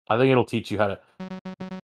 I think it'll teach you how to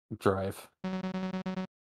drive.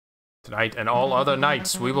 Tonight and all other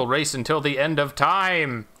nights, we will race until the end of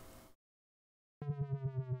time!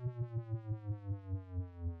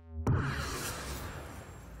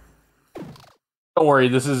 Don't worry,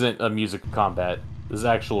 this isn't a music combat. This is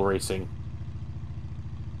actual racing.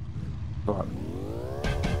 I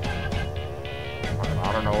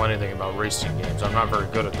don't know anything about racing games. I'm not very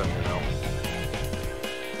good at them, you know.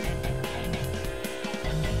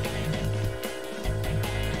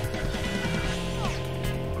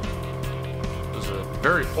 This is a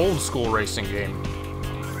very old school racing game.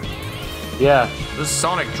 Yeah. This is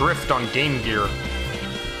Sonic Drift on Game Gear.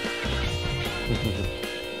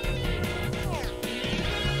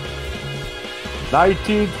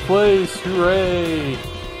 19th place, hooray!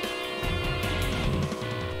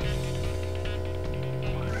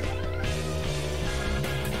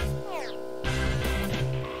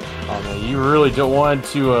 Oh man, you really don't want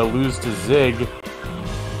to lose to Zig.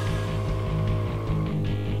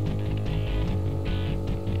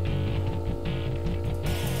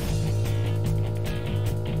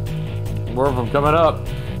 More of them coming up.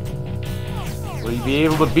 Will you be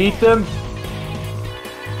able to beat them?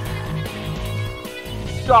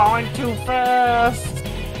 Going too fast!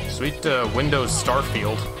 Sweet Windows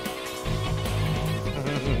Starfield.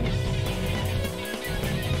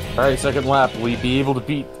 Alright, second lap. Will you be able to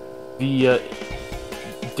beat the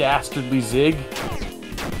dastardly Zig?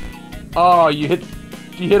 Oh, you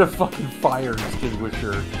hit a fucking fire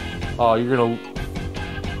extinguisher. Oh, you're gonna...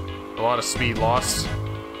 A lot of speed lost.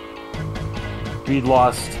 Speed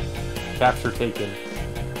lost. Capture taken.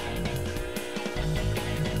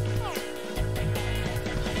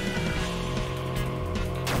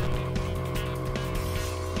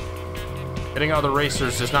 Hitting other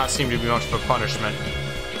racers does not seem to be much of a punishment.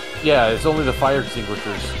 Yeah, it's only the fire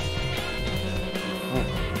extinguishers.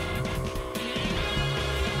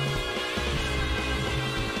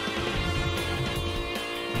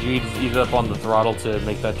 Did you eat it up on the throttle to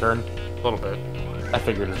make that turn? A little bit. I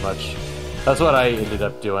figured as much. That's what I ended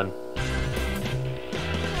up doing.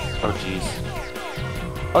 Oh,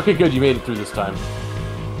 jeez. Okay, good. You made it through this time.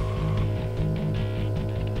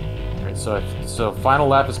 Alright, so final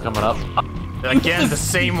lap is coming up. Again, the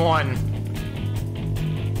same one.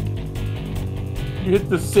 You hit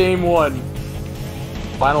the same one.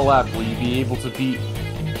 Final lap, will you be able to beat...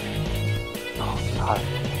 Oh, God.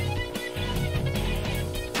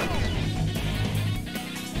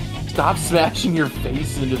 Stop smashing your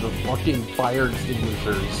face into the fucking fire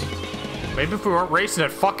extinguishers. Maybe if we weren't racing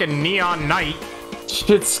at fucking Neon Night.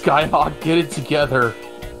 Shit, Skyhawk, get it together.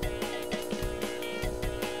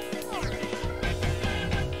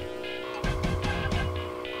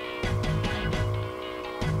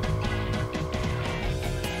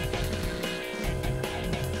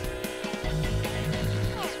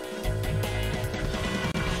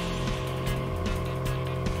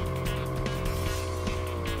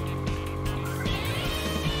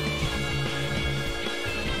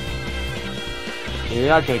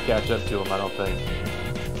 You're not gonna catch up to him, I don't think.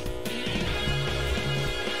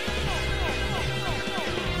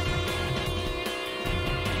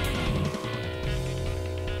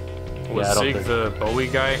 Was Yeah, I don't Zig think... the Bowie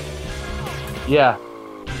guy? Yeah.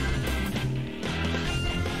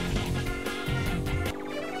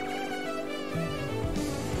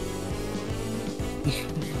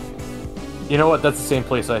 You know what? That's the same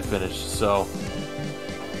place I finished, so...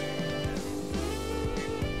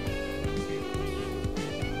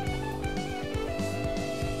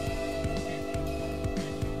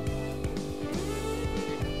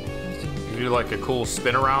 Do like a cool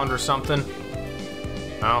spin around or something?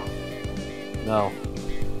 No? No.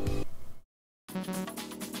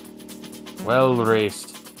 Well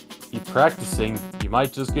raced. Keep practicing. You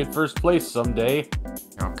might just get first place someday.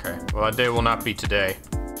 Okay. Well, that day will not be today.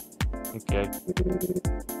 Okay.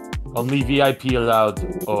 Only VIP allowed.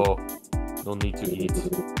 Oh, no need to eat.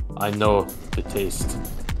 I know the taste.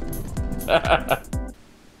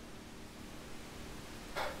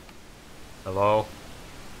 Hello?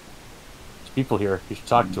 There's people here. You should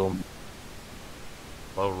talk to them.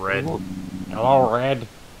 Hello, Red. Hello, Red.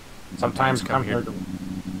 Sometimes come here to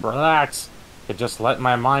relax. To just let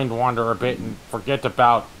my mind wander a bit and forget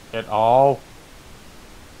about it all.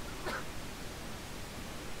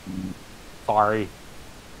 Sorry.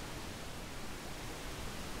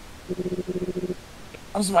 That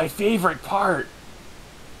was my favorite part.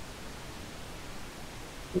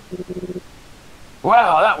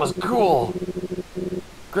 Wow, that was cool.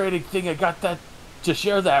 Great thing I got that to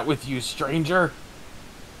share that with you, stranger.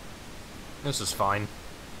 This is fine.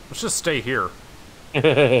 Let's just stay here.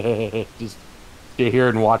 Just stay here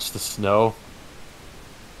and watch the snow.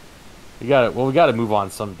 We got it. Well, we got to move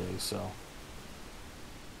on someday, so.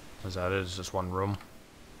 Is that it? It's just one room?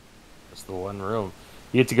 That's the one room.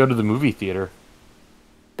 You get to go to the movie theater.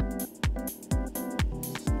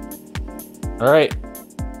 Alright.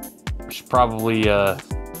 We should probably, we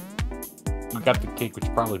got the cake, we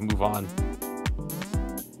should probably move on.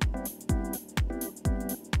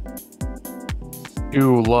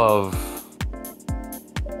 You love.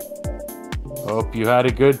 Hope you had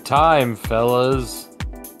a good time, fellas.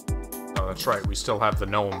 Oh, that's right. We still have the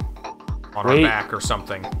gnome on Wait. our back or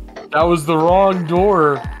something. That was the wrong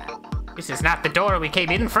door. This is not the door we came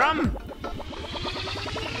in from.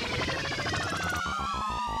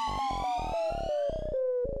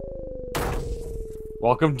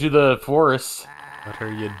 Welcome to the forest. What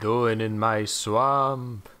are you doing in my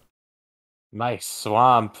swamp? Nice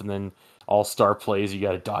swamp, and then All-Star plays, you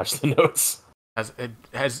gotta dodge the notes.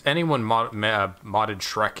 Has anyone modded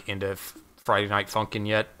Shrek into Friday Night Funkin'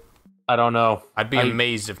 yet? I don't know. I'd be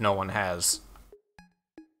amazed if no one has.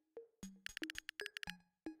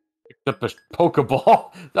 Picked up a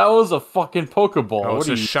Pokeball. That was a fucking Pokeball. Oh, it's What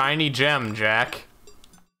a are you... shiny gem, Jack.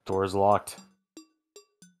 Door's locked.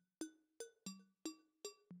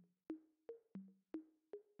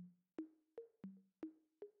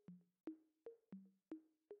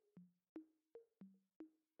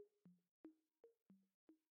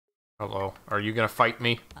 Hello. Are you gonna fight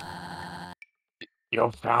me? You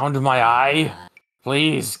found my eye?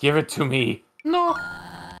 Please, give it to me. No.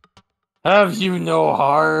 Have you no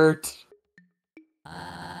heart?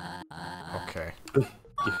 Okay.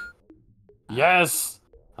 Yes,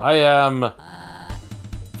 I am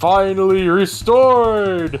finally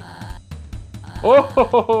restored.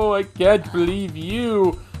 Oh, I can't believe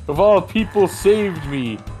you, of all people, saved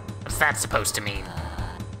me. What's that supposed to mean?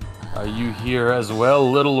 Are you here as well,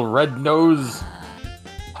 little red nose?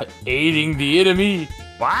 Aiding the enemy?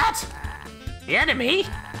 What? The enemy?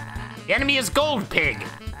 The enemy is Gold Pig.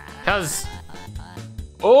 Cause...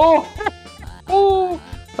 Oh! Oh!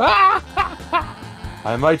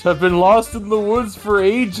 I might have been lost in the woods for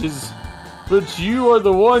ages, but you are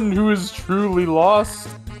the one who is truly lost.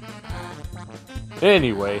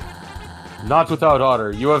 Anyway, not without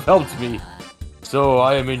honor, you have helped me, so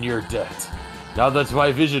I am in your debt. Now that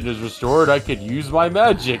my vision is restored, I can use my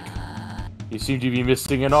magic. You seem to be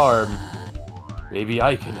missing an arm. Maybe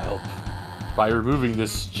I can help by removing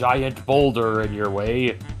this giant boulder in your way.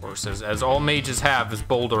 Of course, as all mages have, this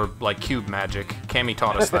boulder, like cube magic. Cammy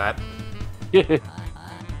taught us that.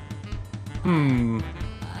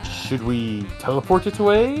 Should we teleport it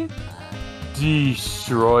away?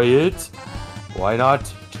 Destroy it? Why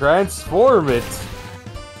not transform it?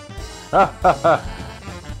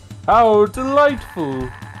 How delightful!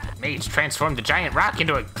 Mage transformed the giant rock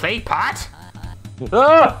into a clay pot?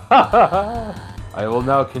 I will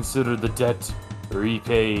now consider the debt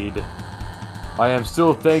repaid. I am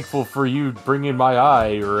still thankful for you bringing my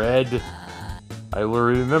eye, Red. I will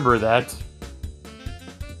remember that.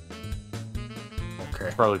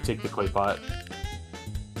 Okay. Probably take the clay pot.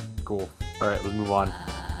 Cool. Alright, let's move on.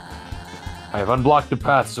 I have unblocked the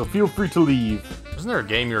path, so feel free to leave. Wasn't there a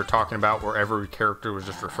game you were talking about where every character was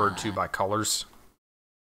just referred to by colors?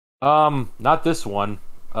 Not this one.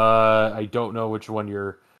 I don't know which one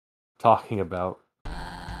you're talking about.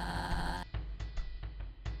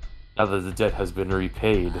 Now that the debt has been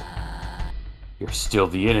repaid, you're still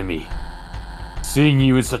the enemy. Seeing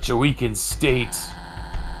you in such a weakened state,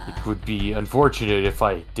 it would be unfortunate if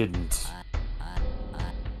I didn't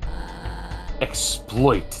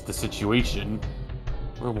exploit the situation.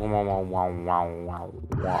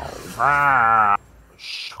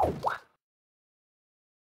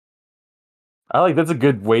 I like that's a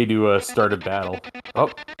good way to start a battle. Oh.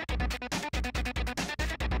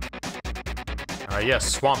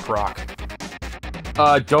 Yes, Swamp Rock.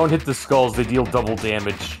 Don't hit the skulls, they deal double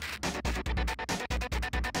damage.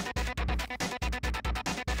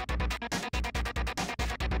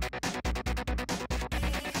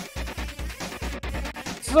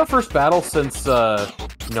 This is our first battle since,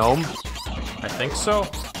 Gnome. I think so.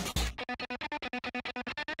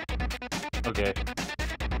 Okay.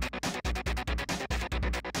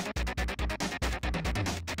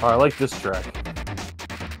 Oh, I like this track.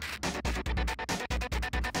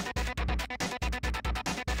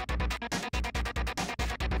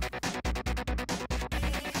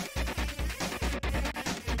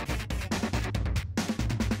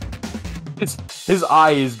 His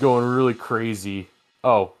eye is going really crazy.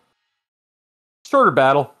 Oh. Shorter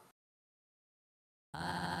battle.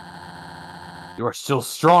 You are still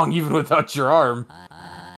strong even without your arm.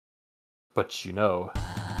 But you know,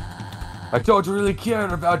 I don't really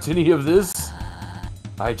care about any of this.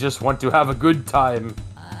 I just want to have a good time.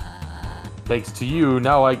 Thanks to you,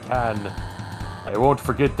 now I can. I won't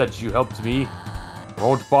forget that you helped me. I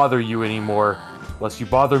won't bother you anymore, unless you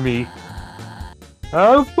bother me.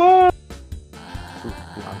 Have fun!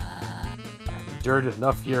 I've endured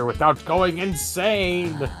enough here without going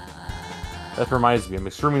insane! That reminds me, I'm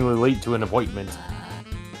extremely late to an appointment.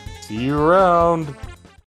 See you around!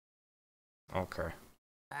 Okay.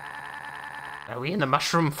 Are we in the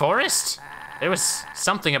Mushroom Forest? There was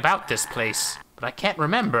something about this place, but I can't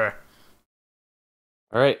remember.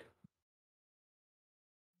 Alright.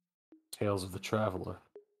 Tales of the Traveler.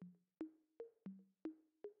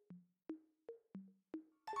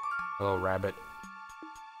 Hello, rabbit.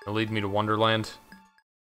 You'll lead me to Wonderland?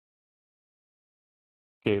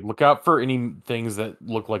 Okay, look out for any things that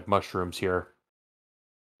look like mushrooms here.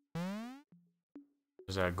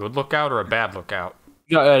 Is that a good lookout or a bad lookout?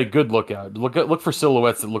 Yeah, a good lookout. Look for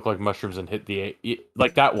silhouettes that look like mushrooms and hit the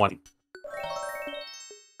like that one.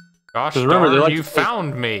 Gosh remember, darn, they like you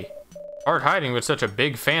found me! Hard hiding with such a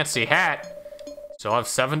big fancy hat. Still have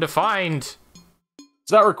 7 to find.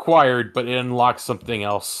 It's not required, but it unlocks something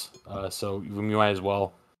else. So we might as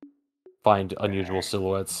well find unusual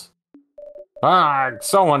silhouettes. Ah,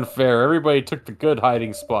 so unfair. Everybody took the good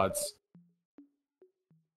hiding spots.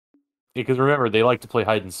 Because remember, they like to play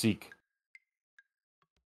hide and seek.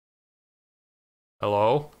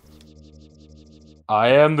 Hello? I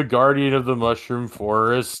am the guardian of the Mushroom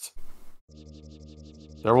Forest.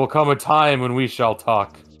 There will come a time when we shall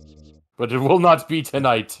talk, but it will not be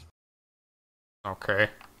tonight. Okay.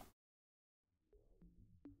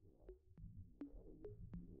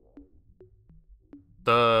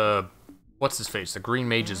 What's his face? The Green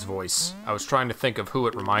Mage's voice. I was trying to think of who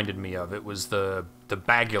it reminded me of. It was the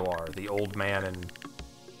Bagular, the old man in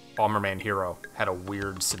Bomberman Hero. Had a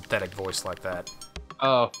weird synthetic voice like that.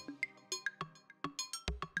 Oh.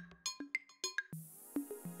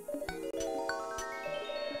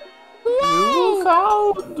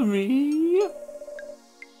 found me!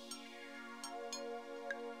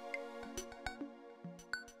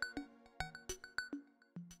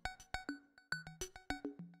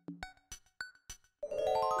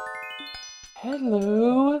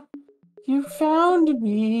 Hello, you found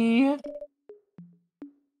me.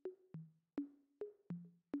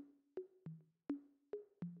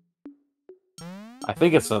 I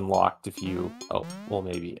think it's unlocked if you... Oh, well,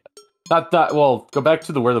 maybe. Not that... Well, go back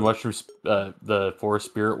to where the mushroom... the forest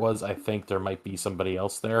spirit was. I think there might be somebody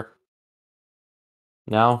else there.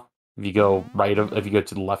 Now, if you go if you go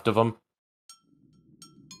to the left of them.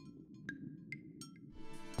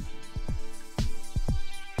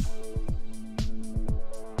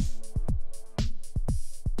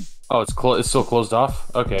 Oh, it's still closed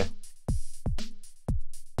off? Okay.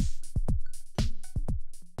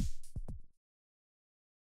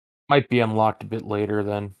 Might be unlocked a bit later,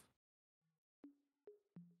 then.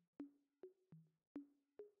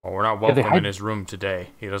 Well, we're not welcome in his room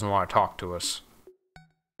today. He doesn't want to talk to us.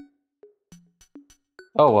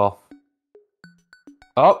 Oh, well.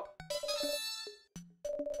 Oh!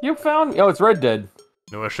 You found me! Oh, it's Red Dead.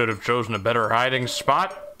 Knew I should have chosen a better hiding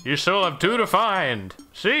spot. You still have 2 to find.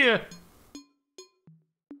 See ya!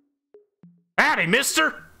 Howdy,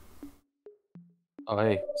 mister! Oh,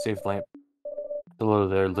 hey, save lamp. Hello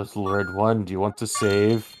there, little red one. Do you want to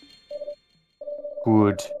save?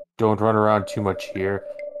 Good. Don't run around too much here.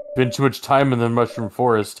 Been too much time in the mushroom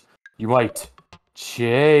forest. You might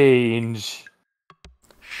change.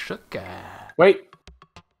 Sugar. Wait.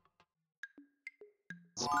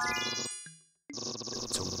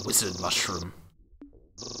 It's a wizard mushroom.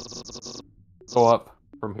 Go up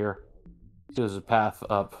from here. There's a path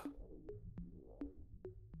up.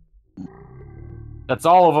 That's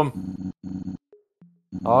all of them.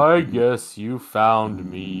 I guess you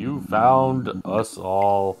found me. You found us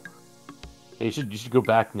all. Hey, you should go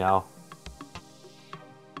back now.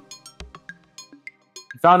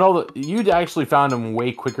 You found all the... You'd actually found them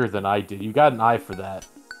way quicker than I did. You got an eye for that.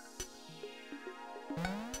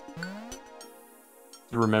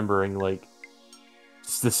 Remembering, like...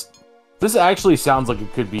 This actually sounds like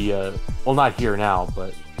it could be, well, not here now,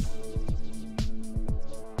 but...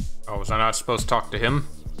 Oh, was I not supposed to talk to him?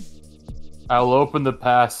 I'll open the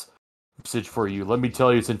passage for you. Let me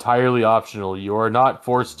tell you, it's entirely optional. You are not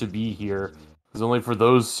forced to be here. It's only for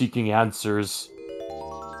those seeking answers.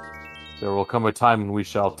 There will come a time when we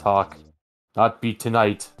shall talk. Not be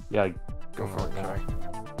tonight. Yeah, go for it now.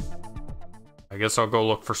 I guess I'll go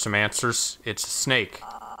look for some answers. It's a snake.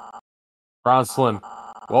 Brown Slim,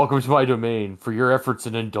 welcome to my domain. For your efforts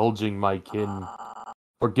in indulging my kin,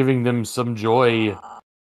 or giving them some joy,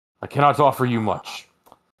 I cannot offer you much,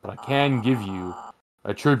 but I can give you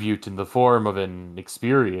a tribute in the form of an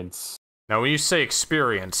experience. Now, when you say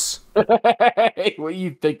experience... What do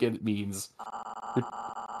you think it means?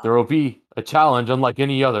 There will be a challenge unlike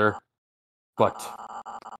any other, but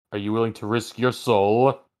are you willing to risk your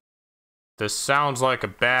soul? This sounds like a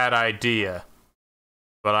bad idea,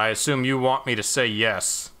 but I assume you want me to say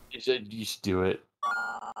yes. You should do it.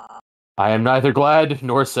 I am neither glad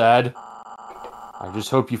nor sad. I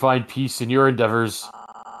just hope you find peace in your endeavors.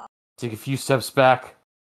 Take a few steps back.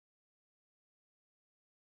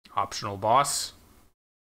 Optional boss.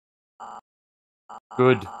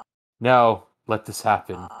 Good. Now, let this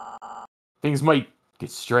happen. Things might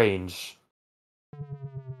get strange.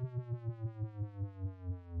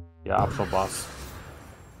 Yeah, optional boss.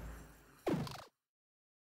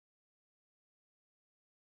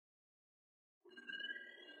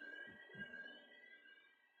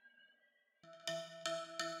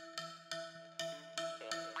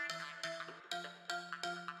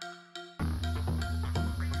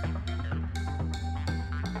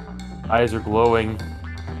 Eyes are glowing.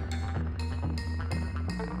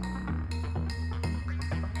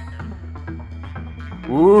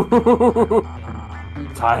 Ooh!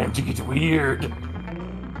 Time to get weird.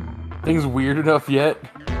 Things weird enough yet?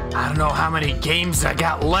 I don't know how many games I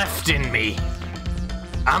got left in me.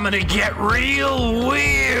 I'm gonna get real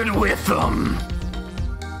weird with them.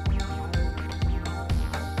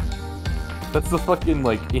 That's the fucking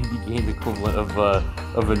like indie game equivalent of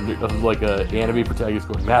like a anime protagonist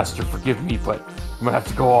going, "Master, forgive me, but I'm gonna have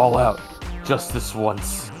to go all out just this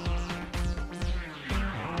once."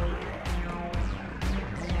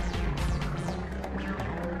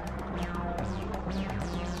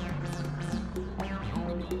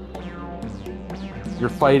 You're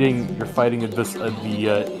fighting the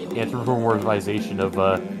anthropomorphization of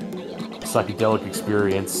psychedelic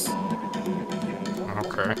experience.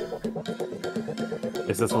 Okay.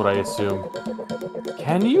 Is that's what I assume?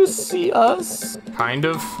 Can you see us? Kind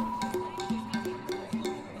of.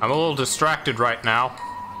 I'm a little distracted right now.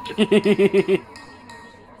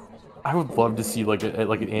 I would love to see like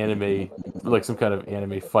an anime, like some kind of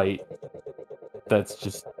anime fight. That's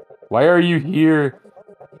just, why are you here?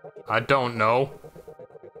 I don't know.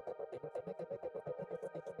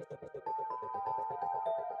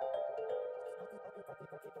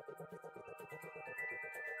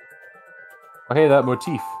 Oh, hey, that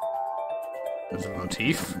motif. There's a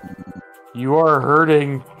motif. You are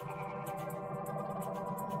hurting.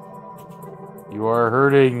 You are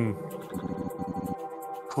hurting.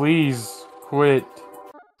 Please quit.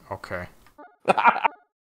 Okay. Well,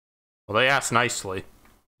 they asked nicely.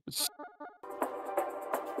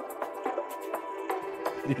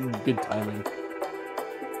 Good timing.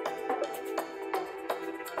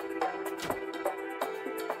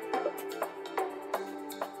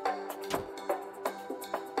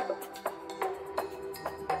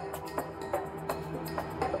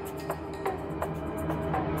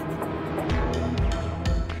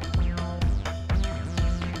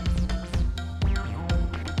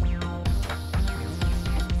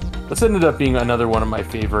 This ended up being another one of my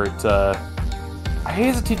favorite, I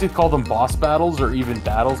hesitate to call them boss battles or even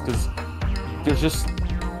battles, because there's just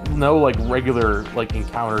no, like, regular, like,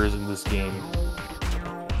 encounters in this game.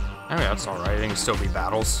 I mean, that's alright. It can still be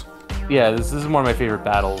battles. Yeah, this is one of my favorite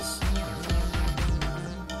battles.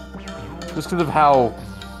 Just because of how...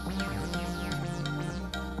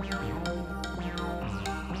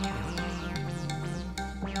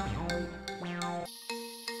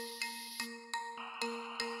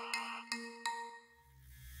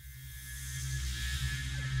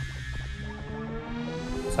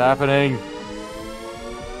 What's happening?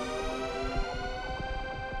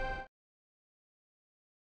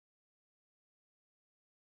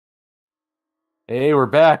 Hey, we're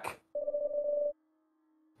back.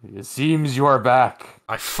 It seems you are back.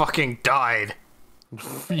 I fucking died.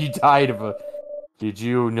 You died of a... Did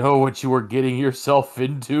you know what you were getting yourself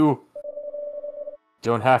into?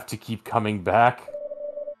 Don't have to keep coming back.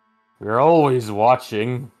 We're always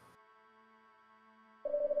watching.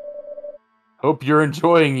 Hope you're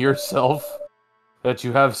enjoying yourself. That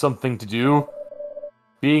you have something to do.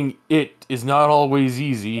 Being it is not always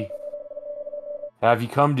easy. Have you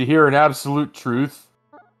come to hear an absolute truth?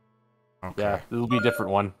 Okay. Yeah, it'll be a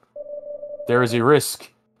different one. There is a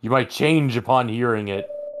risk. You might change upon hearing it.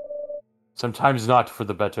 Sometimes not for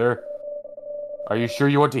the better. Are you sure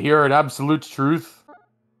you want to hear an absolute truth?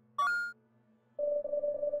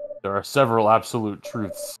 There are several absolute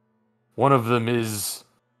truths. One of them is...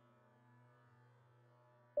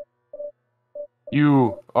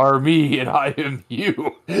 You are me and I am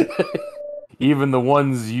you. Even the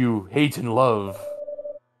ones you hate and love.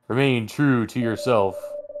 Remain true to yourself.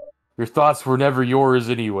 Your thoughts were never yours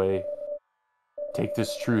anyway. Take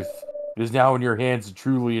this truth. It is now in your hands to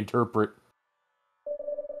truly interpret.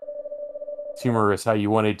 It's humorous how you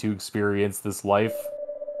wanted to experience this life.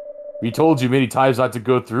 We told you many times not to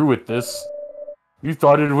go through with this. You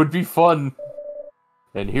thought it would be fun.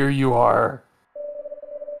 And here you are.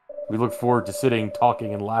 We look forward to sitting,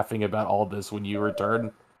 talking, and laughing about all this when you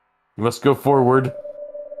return. You must go forward.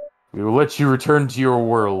 We will let you return to your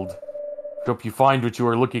world. Hope you find what you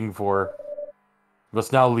are looking for. You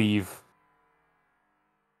must now leave.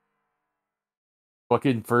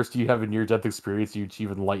 Fucking first you have a near-death experience, you achieve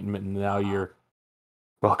enlightenment, and now you're...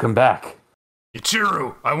 Welcome back.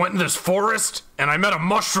 Ichiru, I went in this forest, and I met a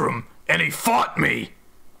mushroom, and he fought me!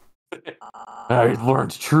 I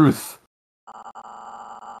learned truth.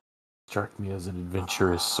 Struck me as an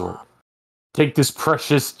adventurous sort. Take this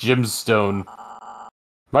precious gemstone.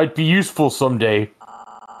 Might be useful someday.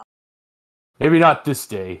 Maybe not this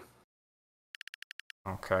day.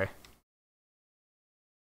 Okay.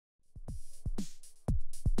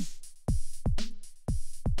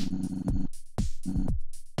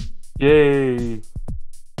 Yay!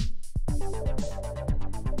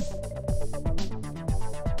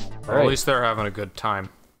 Well, at least they're having a good time.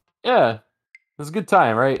 Yeah, it's a good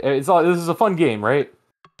time, right? It's all. This is a fun game, right?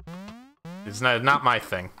 It's not my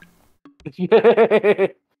thing.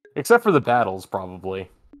 Except for the battles, probably.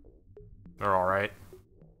 They're alright.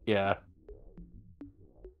 Yeah.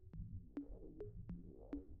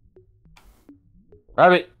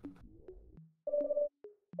 Rabbit!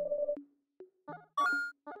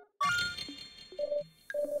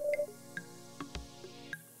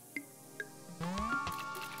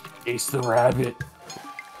 Chase the rabbit.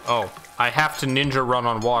 Oh, I have to ninja run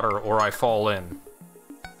on water or I fall in.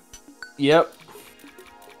 Yep.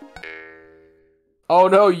 Oh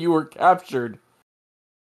no, you were captured.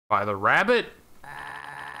 By the rabbit?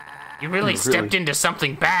 You really stepped into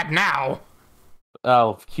something bad now.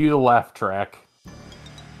 Oh, cue the laugh track.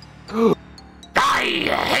 I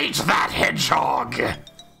hate that hedgehog!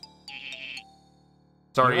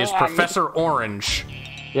 Sorry, it's Professor Orange.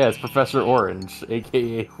 Yeah, it's Professor Orange,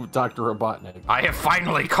 aka Dr. Robotnik. I have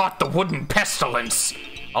finally caught the wooden pestilence.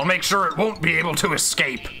 I'll make sure it won't be able to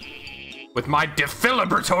escape. With my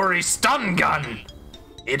defibrillatory stun gun.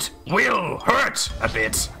 It will hurt a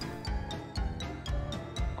bit.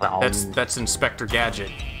 That's Inspector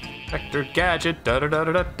Gadget. Inspector Gadget,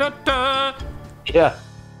 da-da-da-da-da-da. Yeah.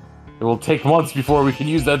 It will take months before we can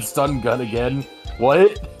use that stun gun again.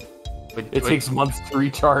 What? It takes months to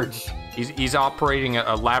recharge. He's operating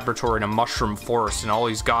a laboratory in a mushroom forest, and all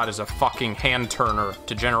he's got is a fucking hand turner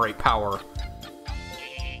to generate power.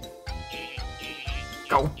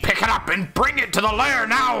 Go pick it up and bring it to the lair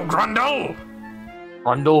now, Grundle!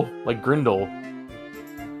 Grundle? Like Grindle.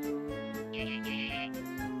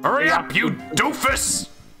 Hurry up, you doofus!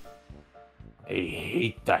 I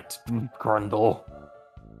hate that Grundle.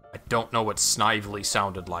 I don't know what Snively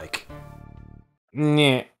sounded like.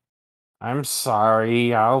 Nah. I'm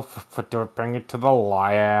sorry, I'll bring it to the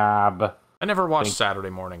lab. I never watched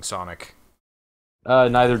Saturday Morning Sonic.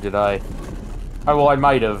 Neither did I. Well, I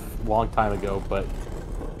might have a long time ago, but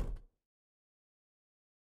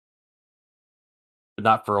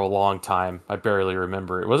not for a long time. I barely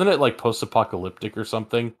remember it. Wasn't it like post-apocalyptic or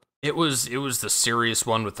something? It was the serious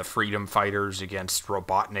one with the freedom fighters against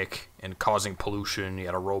Robotnik and causing pollution. He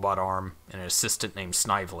had a robot arm and an assistant named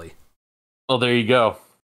Snively. Oh, there you go.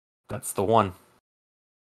 That's the one.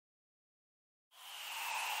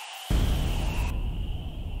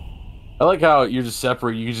 I like how you're just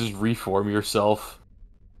separate. You can just reform yourself.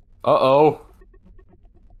 Uh-oh.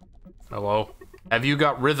 Hello? Have you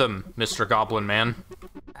got rhythm, Mr. Goblin Man?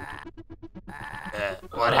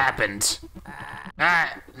 What happened?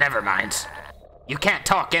 Never mind. You can't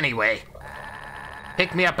talk anyway.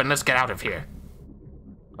 Pick me up and let's get out of here.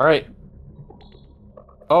 Alright.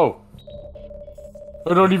 Oh.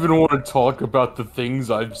 I don't even want to talk about the things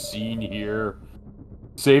I've seen here.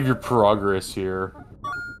 Save your progress here.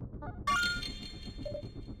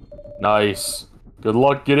 Nice. Good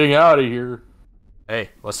luck getting out of here. Hey,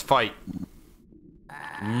 let's fight.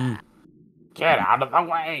 Get out of the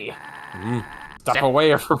way. Step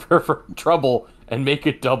away or prepare for trouble and make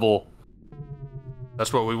it double.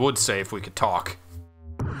 That's what we would say if we could talk.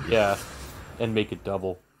 Yeah, and make it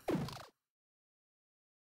double.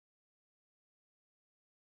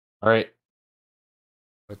 Alright.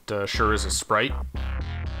 It sure is a sprite.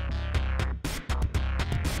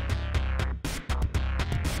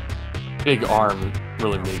 Big arm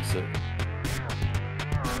really makes it.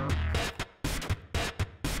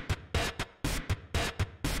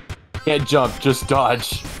 Can't jump, just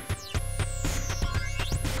dodge.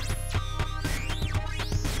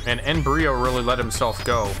 And Embryo really let himself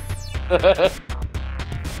go.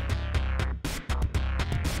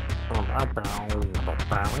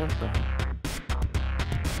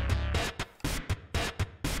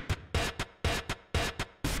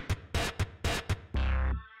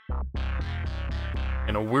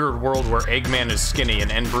 In a weird world where Eggman is skinny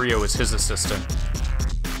and Embryo is his assistant.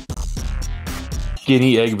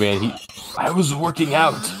 Skinny Eggman, I was working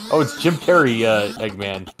out. Oh, it's Jim Carrey,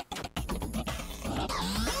 Eggman.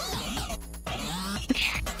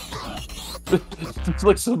 It's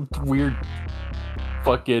like some weird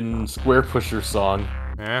fucking Square Pusher song.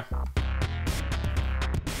 Yeah.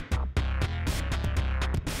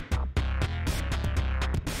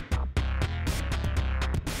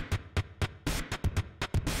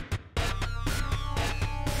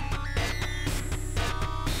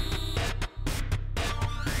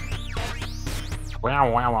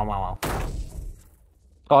 Wow.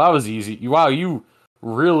 Oh, that was easy. Wow, you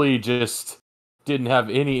really just didn't have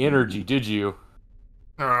any energy, did you?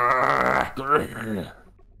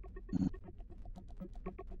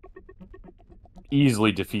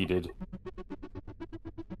 Easily defeated.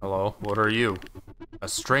 Hello, what are you? A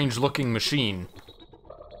strange-looking machine.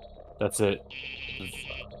 That's it.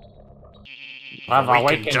 I've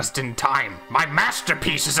awakened just in time. My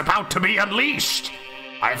masterpiece is about to be unleashed.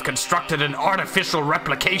 I have constructed an artificial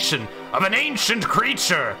replication of an ancient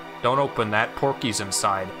creature. Don't open that. Porky's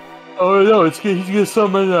inside. Oh no, he's gonna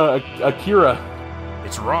summon Akira.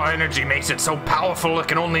 Its raw energy makes it so powerful it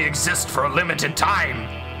can only exist for a limited time.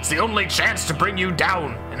 It's the only chance to bring you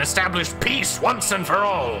down and establish peace once and for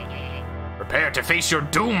all. Prepare to face your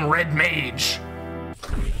doom, Red Mage.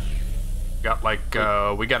 Got like,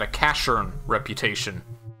 we got a Cashern reputation.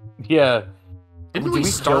 Yeah. Didn't we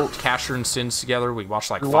start Cashern Sins together? We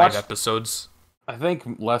watched like 5 episodes. I think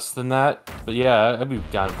less than that, but yeah, I'd be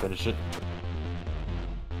down to finish it.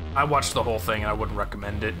 I watched the whole thing and I wouldn't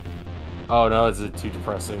recommend it. Oh no, is it too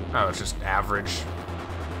depressing? Oh, it's just average.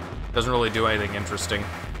 Doesn't really do anything interesting.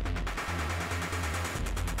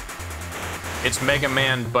 It's Mega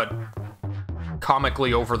Man, but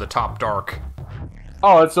comically over-the-top dark.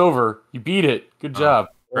 Oh, it's over. You beat it. Good job.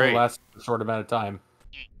 Great. Only lasts a short amount of time.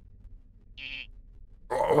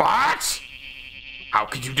 What? How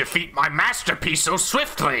could you defeat my masterpiece so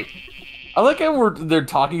swiftly? I like how they're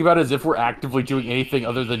talking about it as if we're actively doing anything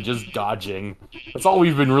other than just dodging. That's all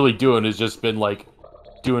we've been really doing, is just been, like,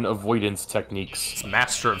 doing avoidance techniques. It's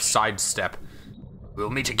master of sidestep.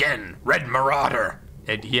 We'll meet again, Red Marauder.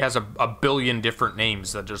 And he has a billion different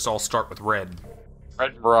names that just all start with red.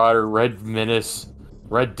 Red Marauder, Red Menace,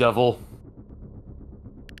 Red Devil,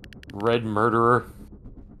 Red Murderer.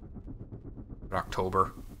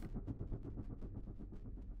 October.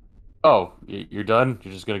 Oh, you're done?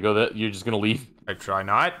 You're just gonna go that? You're just gonna leave? I try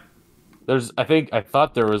not. I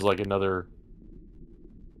thought there was like another.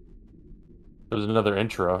 There was another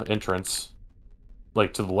entrance,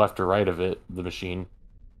 like to the left or right of it, the machine.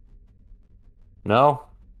 No?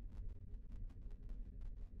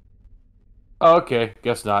 Oh, okay.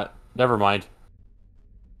 Guess not. Never mind.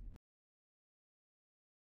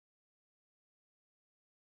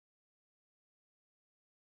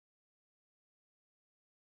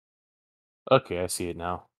 Okay, I see it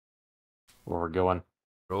now. Where we're going.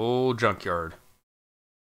 Old junkyard.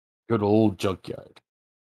 Good old junkyard.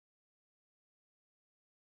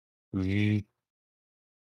 He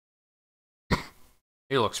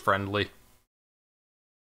He looks friendly.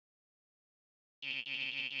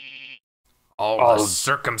 All the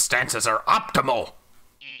circumstances are optimal.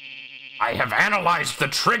 I have analyzed the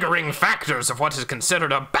triggering factors of what is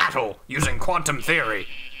considered a battle using quantum theory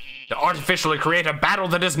to artificially create a battle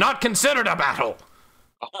that is not considered a battle.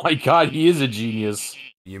 Oh my god, he is a genius.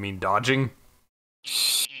 You mean dodging?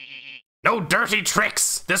 No dirty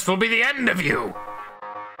tricks! This will be the end of you!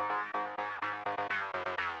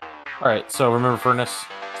 Alright, so remember Furnace?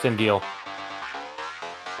 Same deal.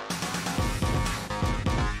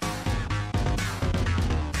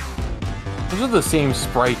 Those are the same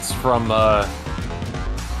sprites from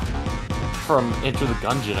Enter the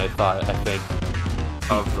Gungeon, I think.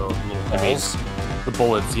 Of the little balls? The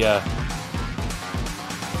bullets, yeah.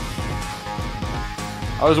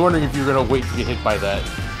 I was wondering if you were gonna wait to get hit by that.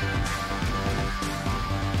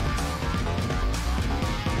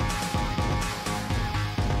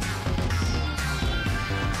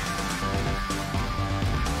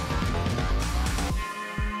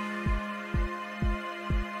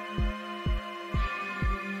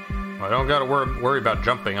 I don't gotta worry about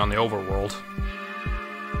jumping on the overworld.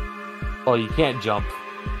 Oh, you can't jump.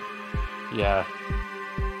 Yeah.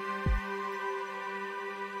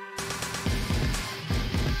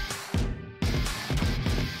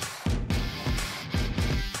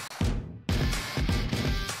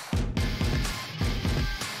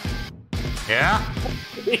 Yeah?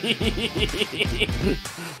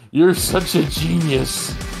 You're such a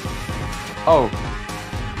genius. Oh.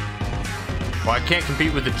 Well, I can't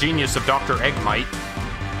compete with the genius of Dr. Eggmite.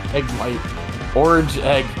 Eggmite. Orange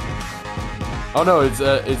egg. Oh no,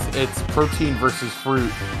 it's protein versus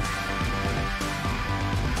fruit.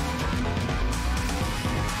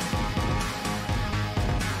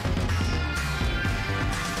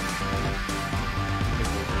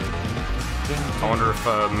 I wonder if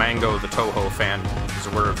Mango, the Toho fan, is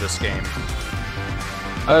aware of this game.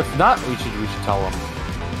 If not, we should tell him.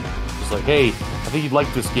 Just like, hey, I think you'd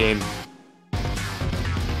like this game.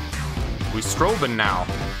 We strobing now.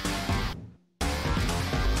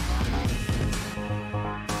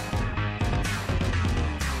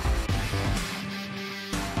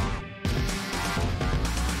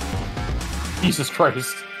 Jesus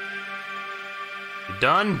Christ. You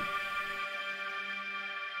done?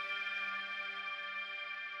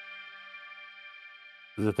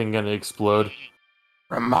 Is the thing gonna explode?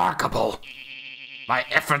 Remarkable. My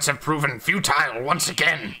efforts have proven futile once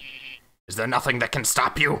again. Is there nothing that can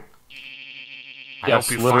stop you? I Yes,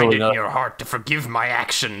 hope you literally find it in not. your heart to forgive my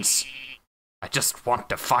actions. I just want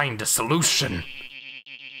to find a solution.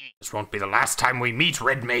 This won't be the last time we meet,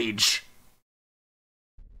 Red Mage.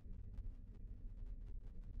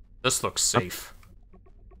 This looks safe.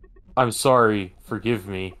 I'm sorry. Forgive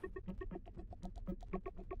me.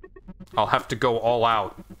 I'll have to go all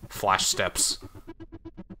out. Flash steps.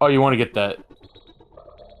 Oh, you want to get that?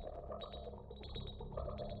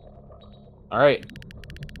 All right.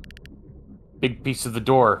 Big piece of the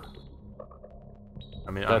door.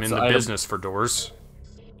 I mean, I'm in the business for doors.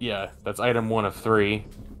 Yeah, that's item 1 of 3.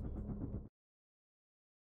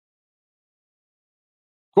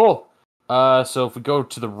 Cool. So if we go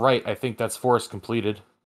to the right, I think that's forest completed.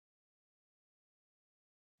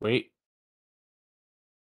 Wait.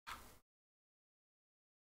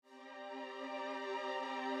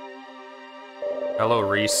 Hello,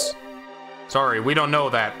 Reese. Sorry, we don't know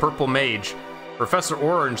that. Purple Mage. Professor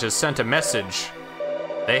Orange has sent a message.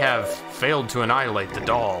 They have failed to annihilate the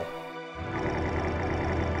doll.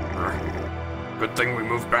 Good thing we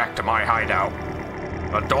moved back to my hideout.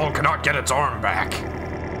 A doll cannot get its arm back.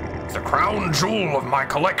 It's the crown jewel of my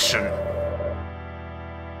collection.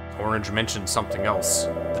 Orange mentioned something else.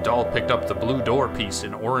 The doll picked up the blue door piece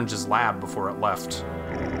in Orange's lab before it left.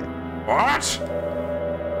 What?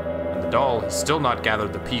 And the doll has still not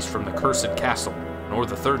gathered the piece from the cursed castle, nor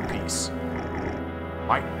the third piece.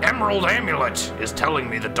 My emerald amulet is telling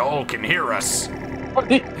me the doll can hear us.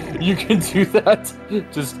 You can do that?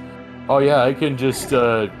 Just... Oh yeah, I can just,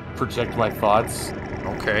 project my thoughts.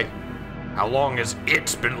 Okay. How long has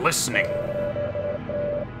it been listening?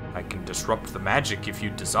 I can disrupt the magic if you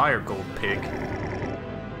desire, Gold Pig.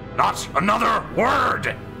 Not another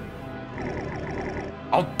word!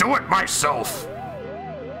 I'll do it myself!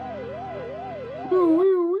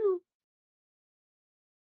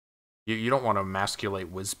 You don't want to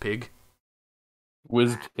emasculate Whizpig.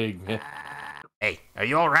 Whizpig, man. Hey, are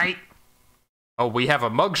you alright? Oh, we have a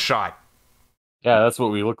mugshot. Yeah, that's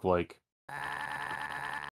what we look like.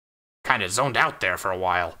 Kinda zoned out there for a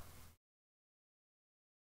while.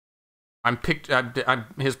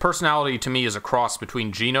 His personality to me is a cross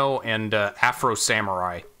between Gino and Afro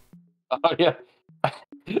Samurai. Oh, yeah.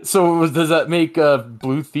 So does that make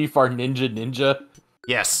Blue Thief our ninja?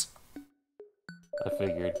 Yes. I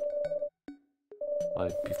figured.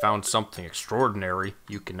 Like, If you found something extraordinary,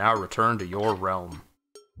 you can now return to your realm.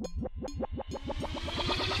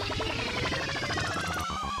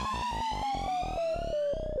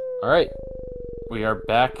 all right, we are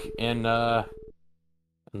back in the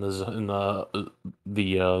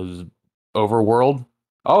overworld.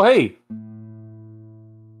 Oh, hey.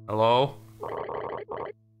 Hello?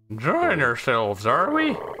 Enjoying yourselves, are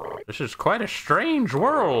we? This is quite a strange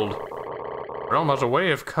world. Realm has a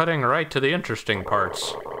way of cutting right to the interesting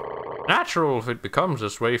parts. Natural if it becomes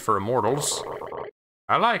this way for immortals.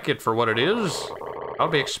 I like it for what it is. I'll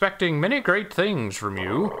be expecting many great things from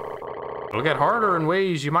you. It'll get harder in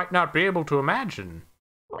ways you might not be able to imagine.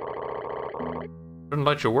 Shouldn't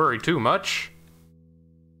let you worry too much.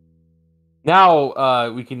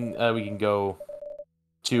 Now we can go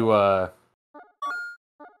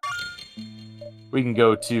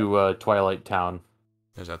to Twilight Town.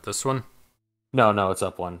 Is that this one? No, it's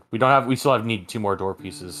up one. We still need 2 more door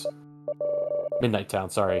pieces. Midnight Town,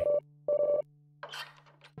 sorry.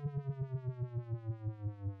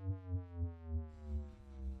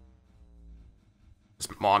 This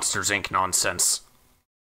Monsters, Inc. nonsense.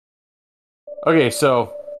 Okay,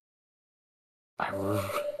 so Hey,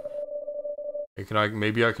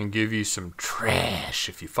 maybe I can give you some trash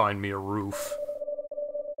if you find me a roof.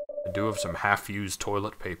 I do have some half-used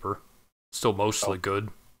toilet paper. Still mostly good.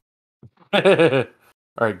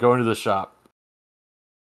 Alright, go into the shop.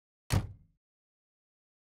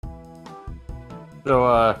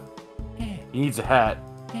 So, he needs a hat.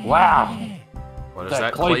 Wow! What is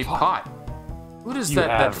that clay pot? Who does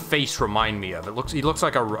that face remind me of? He looks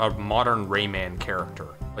like a modern Rayman character.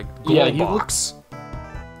 Like, Glowbox.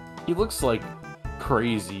 He looks like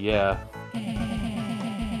crazy, yeah.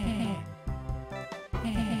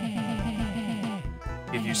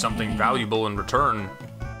 Give you something valuable in return.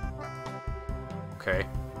 Okay.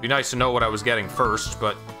 Be nice to know what I was getting first,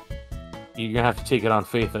 but... You're gonna have to take it on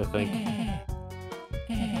faith, I think.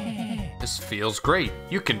 This feels great.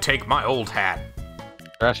 You can take my old hat.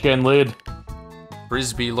 Trash can lid.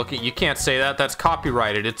 Frisbee looking... You can't say that. That's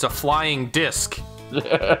copyrighted. It's a flying disc.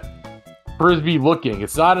 Frisbee looking.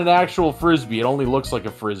 It's not an actual frisbee. It only looks like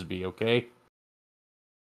a frisbee, okay?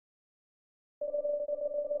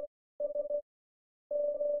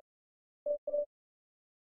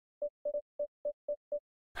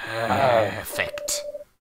 Perfect.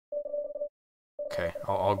 Okay,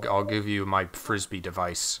 I'll give you my frisbee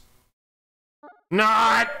device.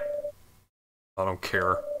 Not! I don't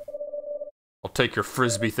care. I'll take your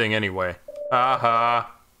frisbee thing anyway. Haha.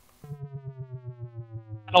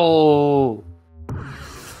 Oh! I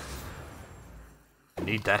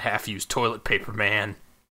need that half-used toilet paper, man.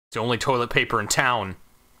 It's the only toilet paper in town.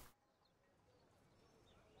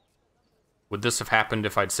 Would this have happened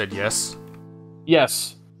if I'd said yes?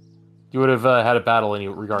 Yes. You would have had a battle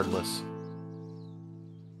regardless.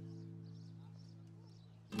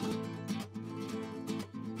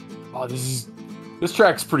 Oh, this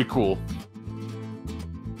track's pretty cool.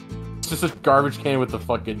 It's just a garbage can with a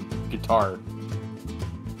fucking guitar.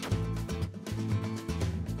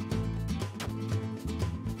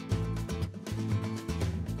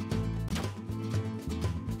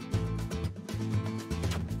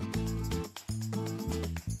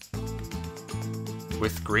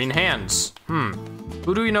 With green hands. Who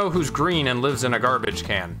do we know who's green and lives in a garbage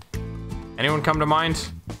can? Anyone come to mind?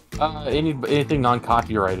 Anything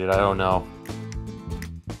non-copyrighted, I don't know.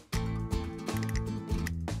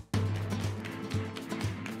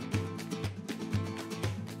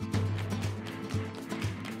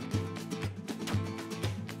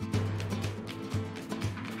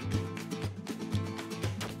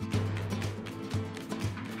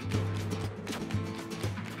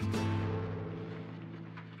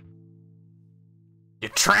 You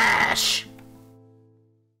trash!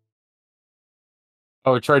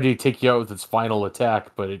 Oh, it tried to take you out with its final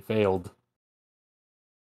attack, but it failed.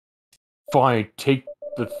 Fine, take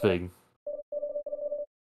the thing.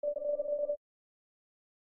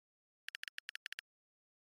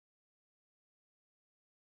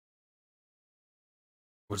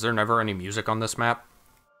 Was there never any music on this map?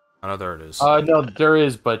 Oh, no, there it is. No, there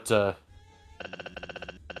is, but, Alright.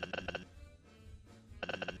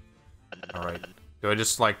 Do I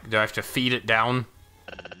just, like, do I have to feed it down?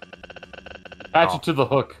 attach it to the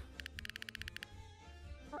hook.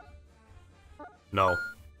 No.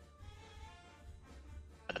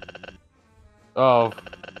 Oh.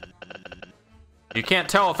 You can't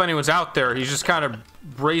tell if anyone's out there. He's just kind of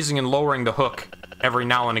raising and lowering the hook every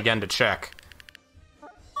now and again to check.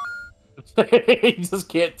 You just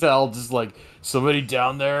can't tell, just like, somebody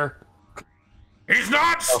down there. He's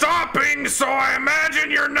not stopping, so I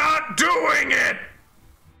imagine you're not doing it!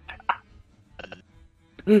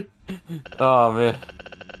 Oh, man.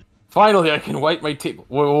 Finally, I can wipe my table.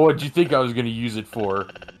 What'd you think I was gonna use it for?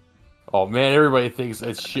 Oh, man, everybody thinks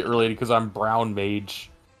it's shit related because I'm brown mage.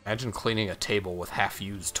 Imagine cleaning a table with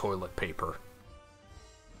half-used toilet paper.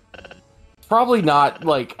 It's probably not,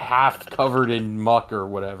 like, half covered in muck or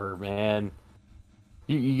whatever, man.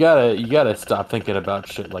 You gotta stop thinking about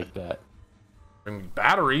shit like that. Bring me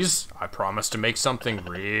batteries. I promise to make something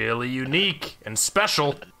really unique and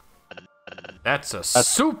special. That's a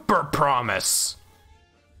super promise.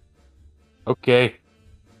 Okay.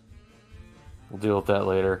 We'll deal with that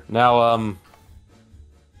later. Now,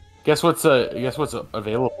 guess what's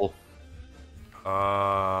available?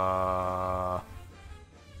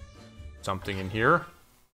 Something in here.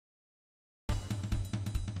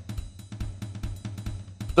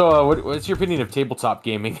 So, what's your opinion of tabletop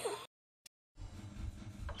gaming?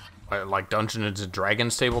 Like Dungeons and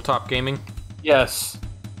Dragons tabletop gaming? Yes.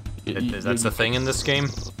 That's the thing in this game?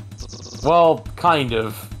 Well, kind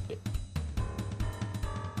of.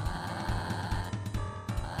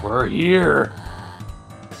 We're here.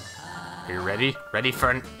 Are you ready? Ready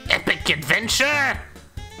for an epic adventure?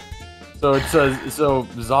 So it says, so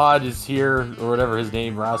Zod is here, or whatever his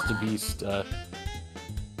name, Rasta Beast, the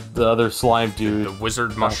other slime dude. The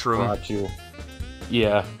wizard mushroom. Brought you.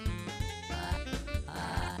 Yeah.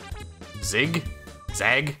 Zig?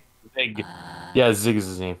 Zag? Zig. Yeah, Zig is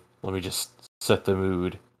his name. Let me just set the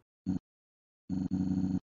mood.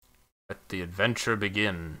 Let the adventure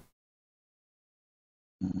begin.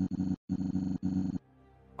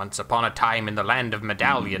 Once upon a time in the land of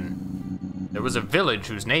Medallion, there was a village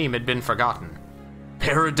whose name had been forgotten.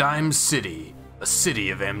 Paradigm City, a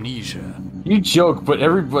city of amnesia. You joke, but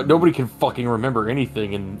nobody can fucking remember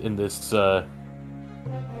anything in this,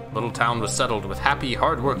 Little town was settled with happy,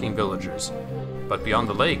 hard-working villagers. But beyond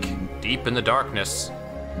the lake, deep in the darkness,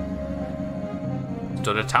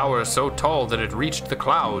 stood a tower so tall that it reached the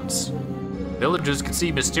clouds. Villagers could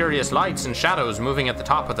see mysterious lights and shadows moving at the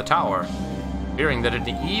top of the tower. Fearing that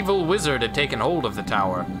an evil wizard had taken hold of the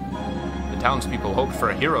tower, the townspeople hoped for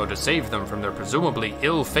a hero to save them from their presumably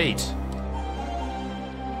ill fate.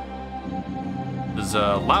 It was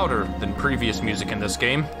louder than previous music in this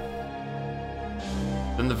game.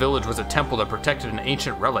 In the village was a temple that protected an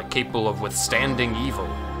ancient relic capable of withstanding evil.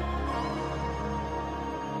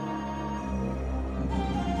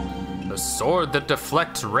 The sword that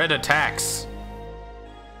deflects red attacks.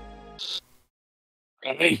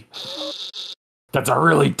 Hey, that's a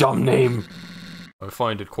really dumb name. I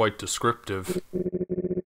find it quite descriptive.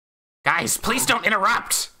 Guys, please don't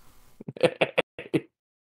interrupt!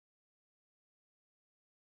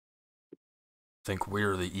 Think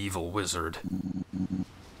we're the evil wizard.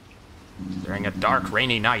 During a dark,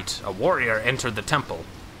 rainy night, a warrior entered the temple.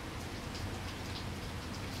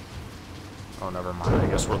 Oh, never mind. I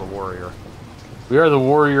guess we're the warrior. We are the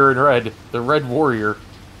warrior in red. The red warrior.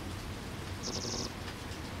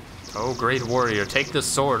 Oh, great warrior, take this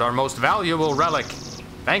sword, our most valuable relic.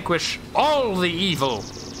 Vanquish all the evil.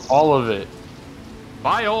 All of it.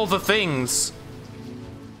 Buy all the things.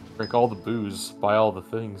 Drink all the booze. Buy all the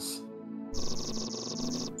things.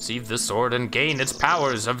 Receive the sword and gain its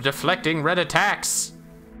powers of deflecting red attacks.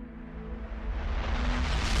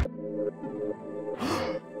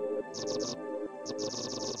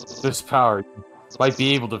 This power might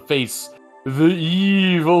be able to face the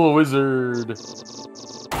evil wizard.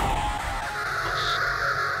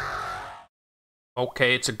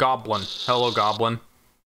 Okay, it's a goblin. Hello, goblin.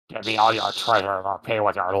 Give me all your treasure or pay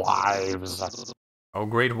with your lives. Oh,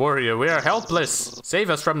 great warrior, we are helpless. Save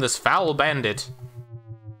us from this foul bandit.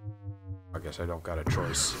 I guess I don't got a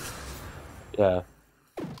choice. Yeah.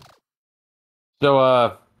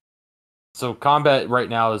 So combat right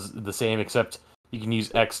now is the same, except you can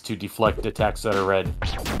use X to deflect attacks that are red.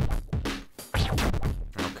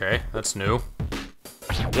 Okay, that's new.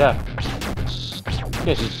 Yeah. You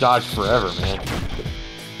can't just dodge forever, man.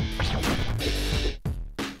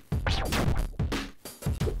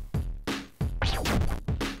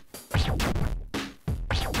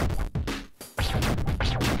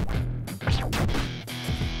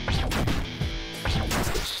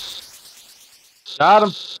 Got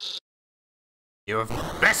him. You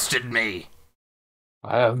have bested me.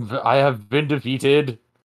 I have been defeated.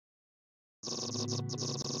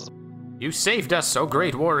 You saved us, oh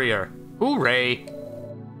great warrior. Hooray!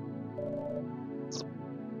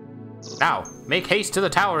 Now, make haste to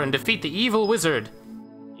the tower and defeat the evil wizard.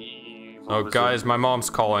 Oh, guys, my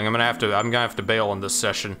mom's calling. I'm gonna have to bail on this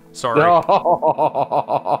session. Sorry. No.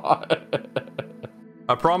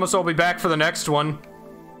 I promise I'll be back for the next one.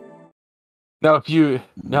 Now, if you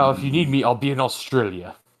need me, I'll be in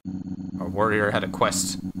Australia. Our warrior had a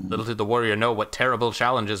quest. Little did the warrior know what terrible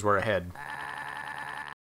challenges were ahead.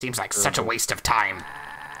 Seems like such a waste of time.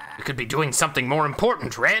 We could be doing something more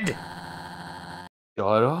important, Red.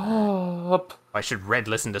 Shut up. Why should Red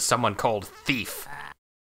listen to someone called Thief?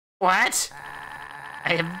 What?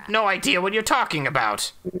 I have no idea what you're talking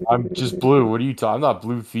about. I'm just blue. What are you talking? I'm not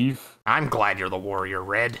Blue Thief. I'm glad you're the warrior,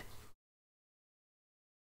 Red.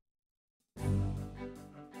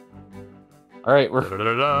 All right, we're Da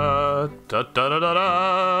da da da da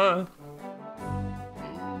da.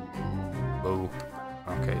 Moo.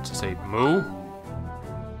 Okay, to say moo.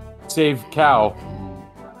 save cow.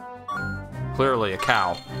 Clearly a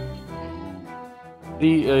cow.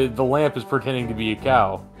 The lamp is pretending to be a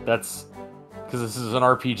cow. That's because this is an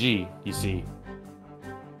RPG, you see.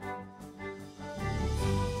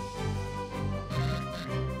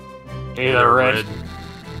 Hey there, Red.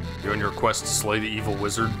 You on your quest to slay the evil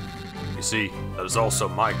wizard? You see, that is also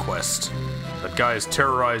my quest. That guy has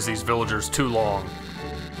terrorized these villagers too long.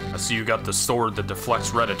 I see you got the sword that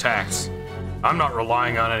deflects red attacks. I'm not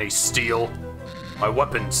relying on any steel. My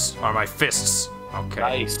weapons are my fists. Okay.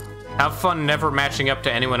 Nice. Have fun never matching up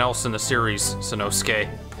to anyone else in the series, Sanosuke.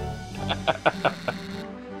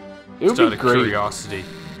 It would Just out be of great. curiosity,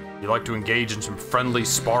 you like to engage in some friendly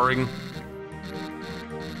sparring?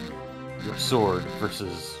 Your sword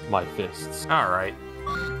versus my fists. Alright.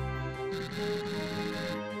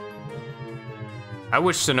 I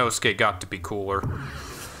wish Sanosuke got to be cooler.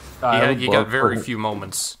 He got very few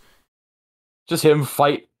moments. Just him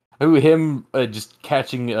fight. Him just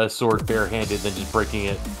catching a sword barehanded, then just breaking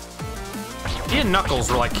it. He and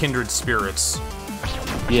Knuckles were like kindred spirits.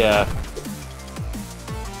 Yeah.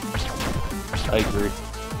 I agree.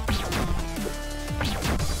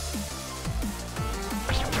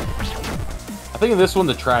 I think in this one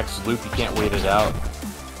the track's loop, you can't wait it out.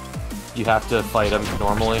 You have to fight him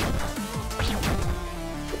normally.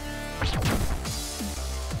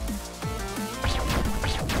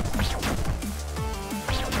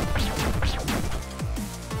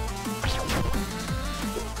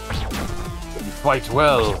 You fight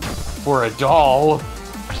well for a doll.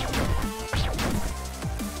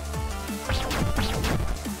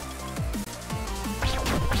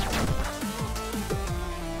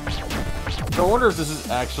 I wonder if this is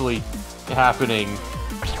actually happening.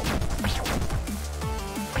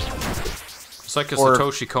 It's like a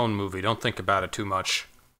Satoshi Kon movie. Don't think about it too much.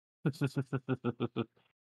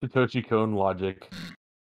 Satoshi Kon logic.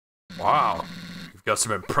 Wow, you've got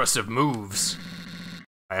some impressive moves.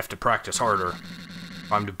 I have to practice harder.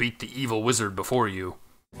 I'm to beat the evil wizard before you.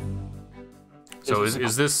 So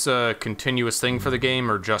is this a continuous thing for the game,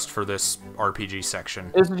 or just for this RPG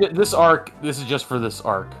section? This arc. This is just for this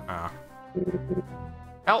arc.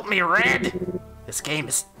 Help me, Red! This game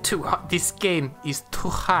is too hard. This game is too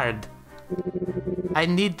hard. I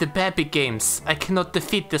need the baby games. I cannot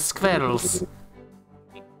defeat the squirrels.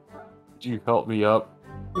 Could you help me up?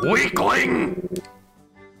 Weakling!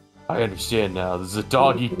 I understand now. This is a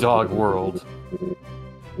dog-eat-dog world.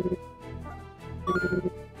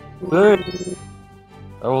 Hey,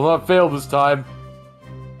 I will not fail this time.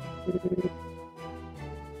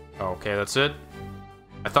 Okay, that's it.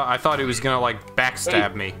 I thought he was gonna like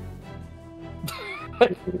backstab me.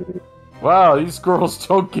 Wow, these squirrels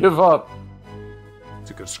don't give up.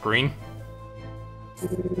 It's a good screen.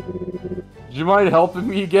 Do you mind helping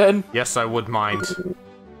me again? Yes, I would mind.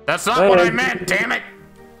 That's not what I meant, damn it!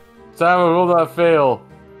 Simon will not fail.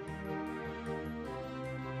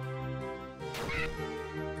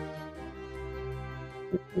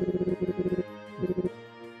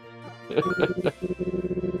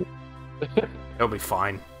 It'll be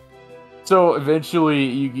fine. So eventually,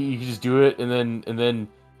 you just do it, and then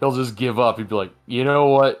he'll just give up. He'd be like, you know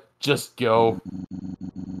what? Just go.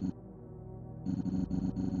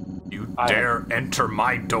 You dare enter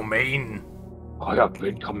my domain? I have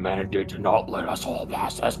been commanded to not let us all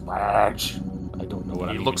pass this bridge. I don't know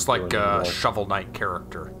what He looks like a Shovel Knight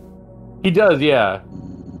character. He does, yeah.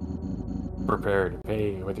 Prepare to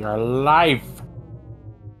pay with your life.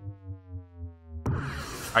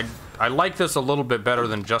 I like this a little bit better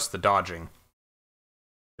than just the dodging.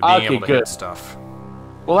 Being able to hit stuff.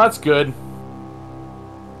 Well, that's good.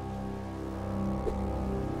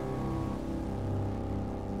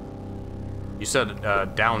 You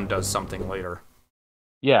said down does something later.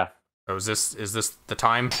 Yeah. Oh, is this the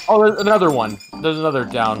time? Oh, there's another one. There's another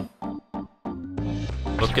down.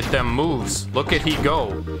 Look at them moves. Look at he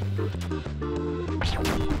go.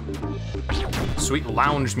 Sweet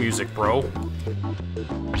lounge music, bro.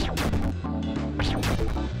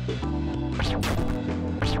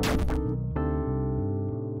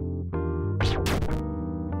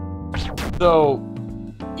 So,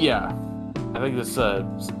 yeah. I think this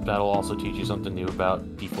that'll also teach you something new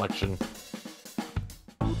about deflection.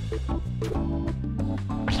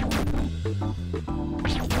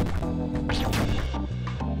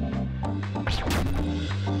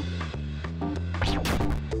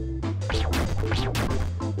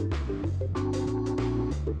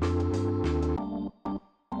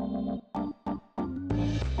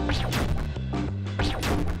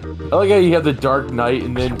 I like how you have the Dark Knight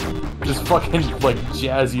and then just fucking like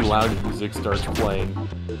jazzy lounge music starts playing.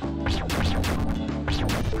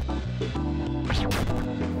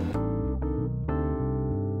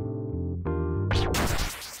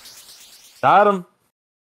 Got him.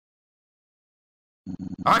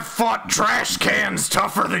 I fought trash cans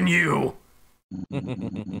tougher than you.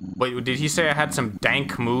 Wait, did he say I had some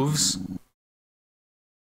dank moves?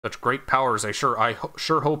 Such great powers. I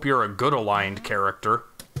sure hope you're a good aligned character.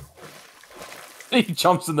 He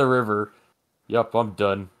jumps in the river. Yep, I'm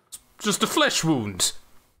done. Just a flesh wound.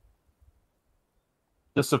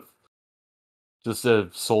 Just a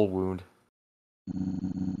soul wound.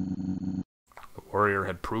 The warrior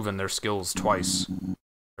had proven their skills twice.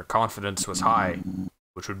 Their confidence was high,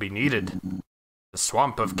 which would be needed. The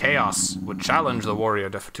swamp of chaos would challenge the warrior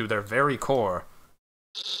to their very core.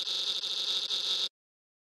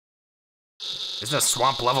 Isn't a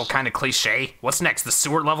swamp level kind of cliche? What's next, the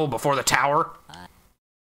sewer level before the tower?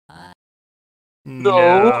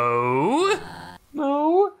 No.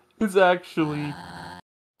 No, it's actually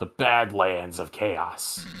the Badlands of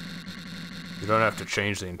Chaos. You don't have to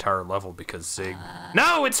change the entire level because Zig...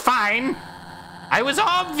 No, it's fine! I was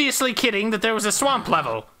obviously kidding that there was a swamp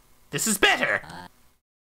level. This is better.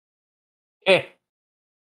 Eh.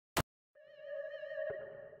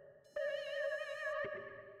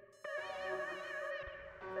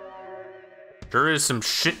 Sure is some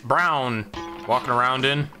shit brown walking around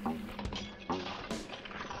in.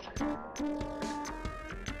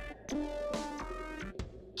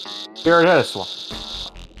 Here it is.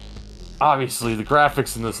 Obviously, the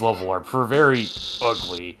graphics in this level are very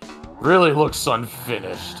ugly. Really looks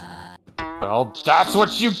unfinished. Well, that's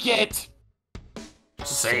what you get!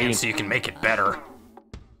 Just saying so you can make it better.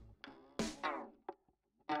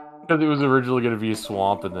 Because it was originally going to be a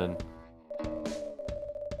swamp, and then...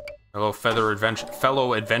 Hello,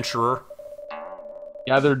 fellow adventurer.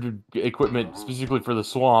 Gathered equipment specifically for the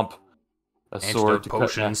swamp. A sword to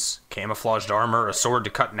potions, camouflaged armor, a sword to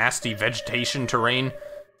cut nasty vegetation terrain.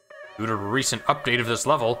 Due to a recent update of this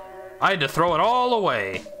level, I had to throw it all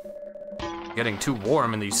away. Getting too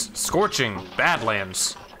warm in these scorching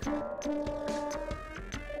badlands.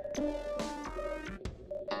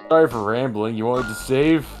 Sorry for rambling, you wanted to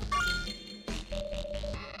save?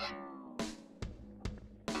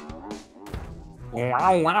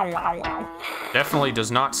 Definitely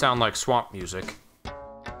does not sound like swamp music.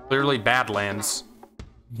 Clearly Badlands.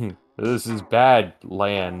 This is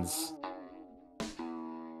Badlands.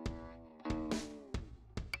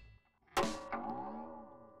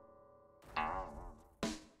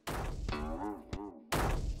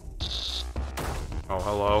 Oh,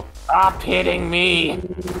 hello. Stop hitting me!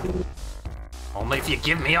 Only if you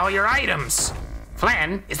give me all your items.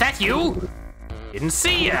 Flan, is that you? Didn't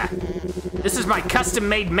see ya! This is my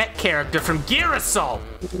custom-made mech character from Gear Assault!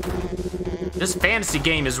 This fantasy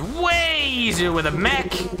game is way easier with a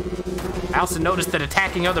mech! I also noticed that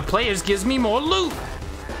attacking other players gives me more loot!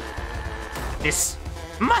 This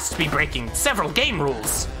must be breaking several game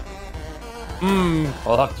rules!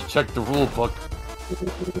 I'll have to check the rule book.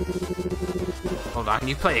 Hold on,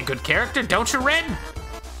 you play a good character, don't you, Red?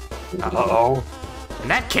 Uh-oh. In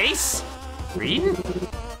that case, Green,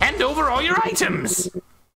 hand over all your items!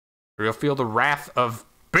 Or you'll feel the wrath of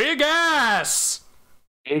Big Ass!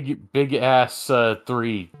 Big ass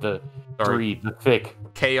 3. The thick.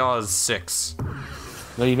 Chaos 6.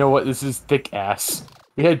 No, you know what? This is thick ass.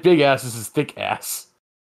 We had big ass, this is thick ass.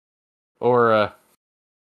 Or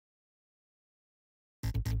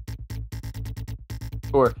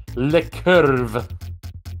Le Curve.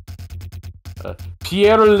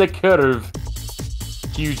 Pierre Le Curve.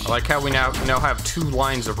 Huge. I like how we now have 2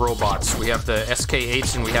 lines of robots. We have the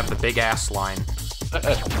SK8s and we have the Big Ass line.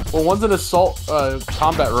 Well, one's an assault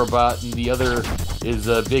combat robot, and the other is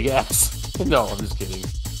big ass. No, I'm just kidding.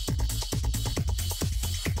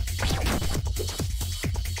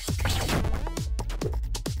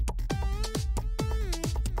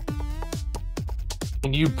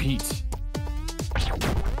 Can you beat?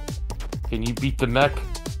 Can you beat the mech?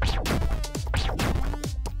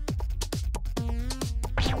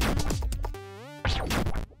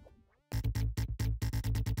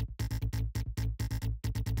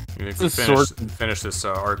 If you finish this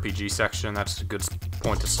RPG section, that's a good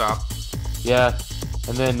point to stop. Yeah,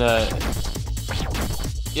 and then and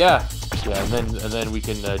then we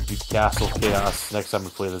can do Castle Chaos next time we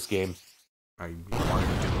play this game. You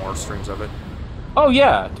want to do more streams of it? Oh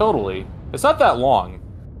yeah, totally. It's not that long.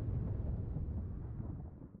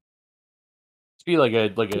 It's be like a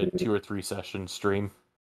 2 or 3 session stream.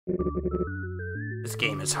 This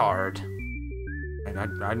game is hard, and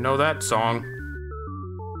I know that song.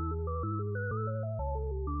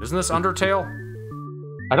 Isn't this Undertale?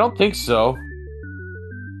 I don't think so.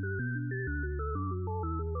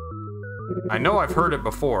 I know I've heard it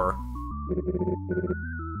before.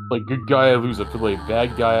 Like, good guy, I lose. I play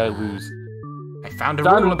bad guy, I lose. I found a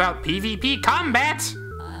rule about PvP combat!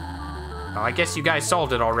 Well, I guess you guys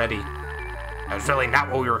solved it already. That was really not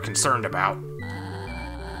what we were concerned about.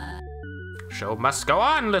 Show must go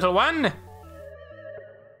on, little one!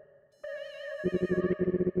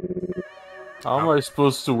 How am I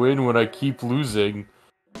supposed to win when I keep losing?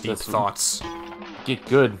 Deep thoughts. Get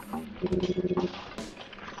good.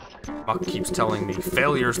 Muck keeps telling me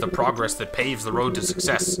failure's the progress that paves the road to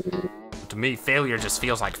success. But to me, failure just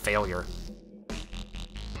feels like failure.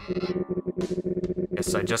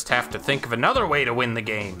 Guess I just have to think of another way to win the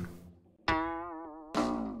game.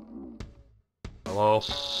 Hello?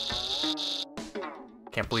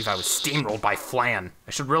 Can't believe I was steamrolled by Flan.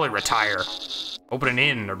 I should really retire. Open an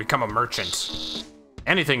inn or become a merchant.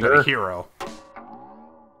 Anything but a hero.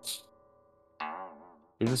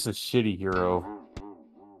 You're just a shitty hero.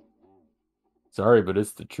 Sorry, but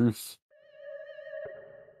it's the truth.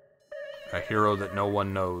 A hero that no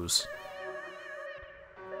one knows.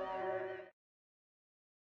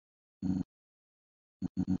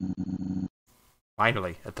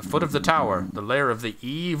 Finally, at the foot of the tower, the lair of the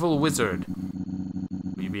evil wizard.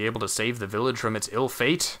 Will you be able to save the village from its ill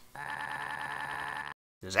fate?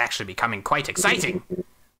 This is actually becoming quite exciting.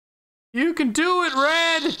 You can do it,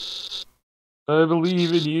 Red! I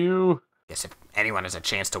believe in you. Guess if anyone has a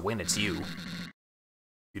chance to win, it's you.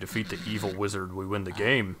 If you defeat the evil wizard, we win the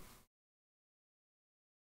game.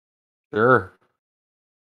 Sure.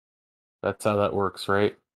 That's how that works,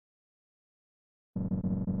 right?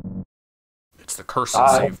 It's the cursed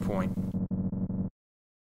save point.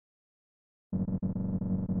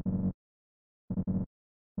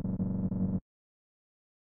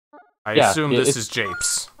 I assume this is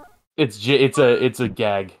Japes. It's a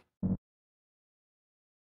gag.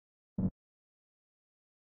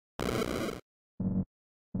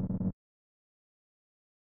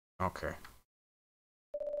 Okay.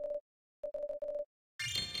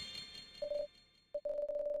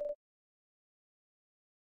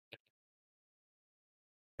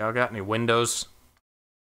 Y'all got any windows?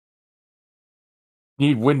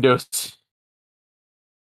 Need windows.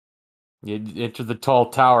 You enter the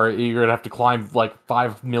tall tower, you're gonna have to climb like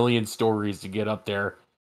 5 million stories to get up there.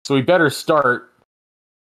 So we better start.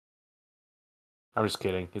 I'm just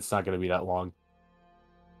kidding. It's not gonna be that long.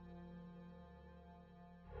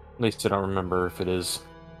 At least I don't remember if it is.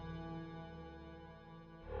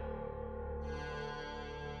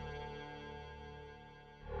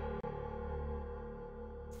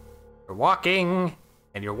 You're walking,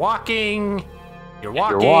 and you're walking, You're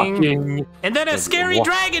You're walking. walking. And then a scary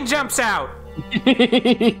dragon jumps out.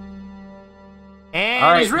 And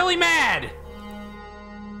All right. he's really mad.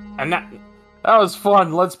 And that was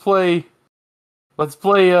fun. Let's play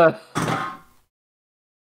play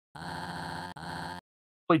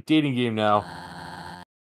dating game now.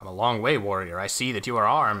 I'm a long way, warrior. I see that you are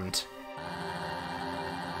armed.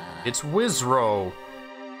 It's Wizro.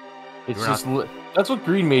 It's just that's what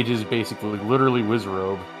Green Mage is basically, literally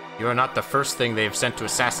Wizrobe. You are not the first thing they've sent to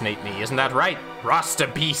assassinate me, isn't that right, Rasta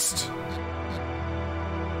Beast?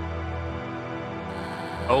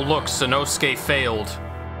 Oh look, Sanosuke failed.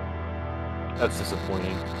 That's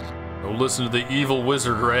disappointing. Oh, listen to the evil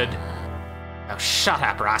wizard, Red. Oh, shut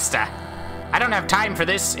up, Rasta. I don't have time for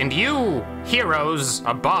this, and you, heroes,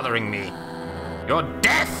 are bothering me. Your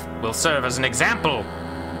death will serve as an example,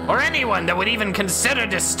 or anyone that would even consider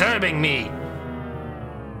disturbing me.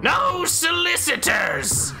 No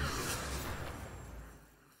solicitors!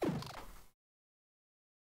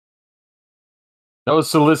 No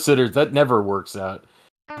solicitors, that never works out.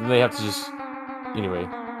 Then they have to just... Anyway.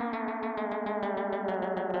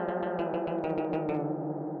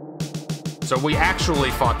 So we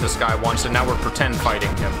actually fought this guy once, and now we're pretend fighting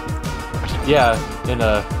him. Yeah, in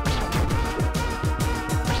a...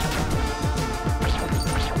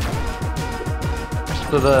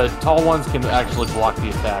 So the tall ones can actually block the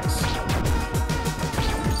attacks.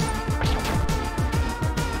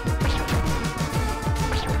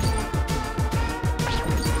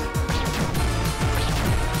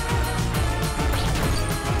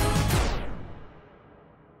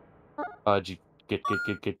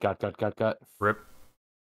 Got. Rip.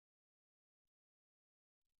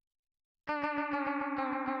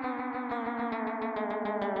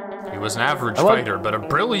 He was an average fighter, but a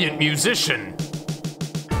brilliant musician.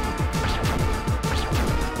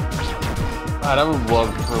 God, I would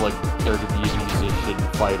love for, like, there to be a musician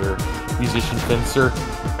fighter, musician fencer.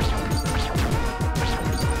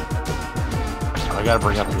 I gotta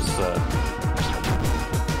bring up this,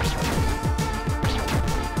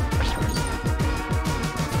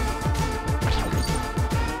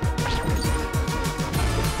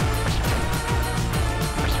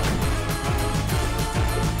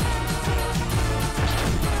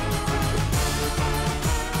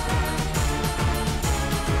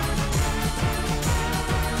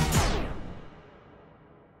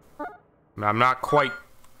 I'm not quite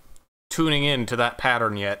tuning in to that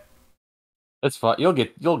pattern yet. That's fine. You'll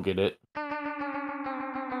get it.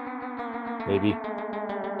 Maybe.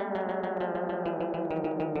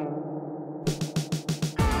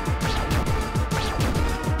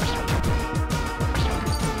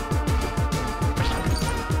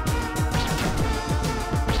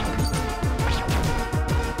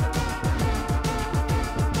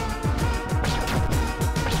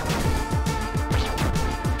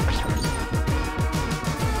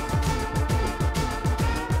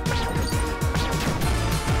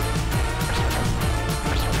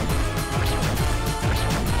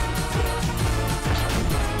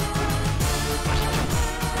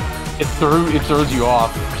 It throws you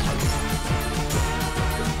off.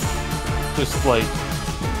 Just like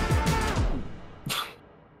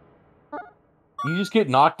you just get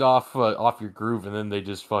knocked off your groove, and then they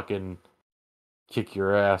just fucking kick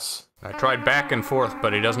your ass. I tried back and forth,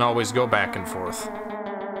 but he doesn't always go back and forth.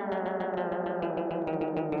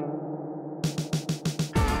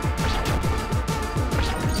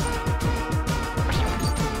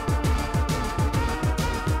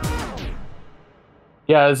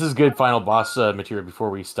 Yeah, this is good final boss material before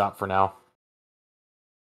we stop for now.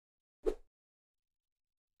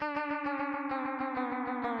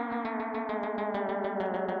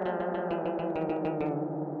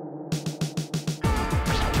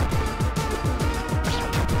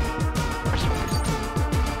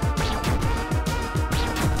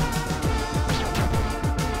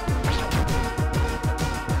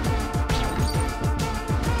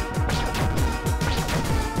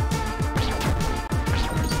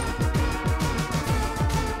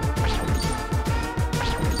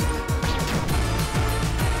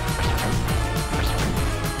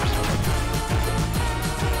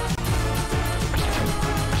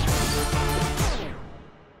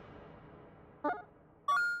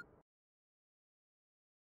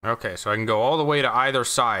 Okay, so I can go all the way to either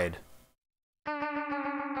side.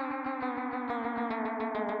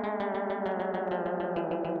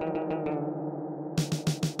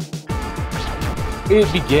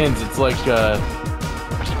 It begins. It's like the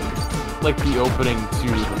opening to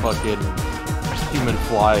the fucking Human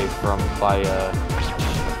Fly by I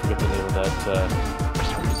forget the name of that.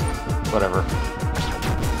 Whatever.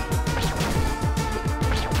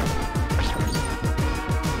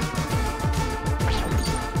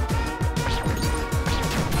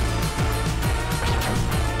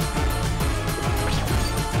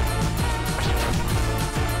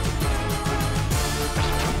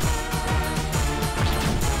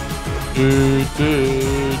 do,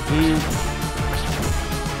 do, do.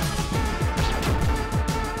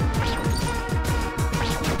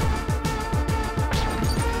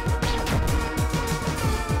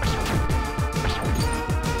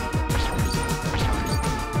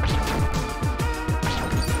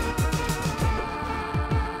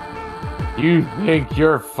 You think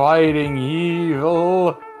you're fighting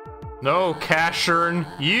evil? No, Cashern,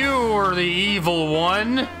 you are the evil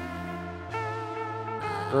one.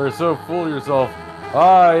 You're so full of yourself.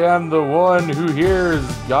 I am the one who hears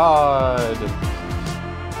God.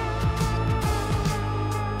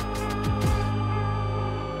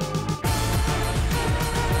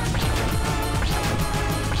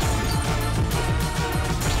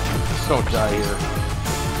 Don't die here.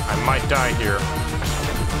 I might die here.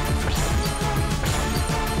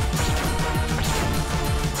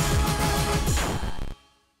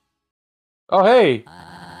 Oh, hey!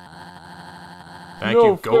 Thank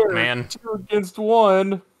you, Goat Man. 2 against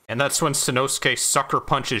 1. And that's when Sanosuke sucker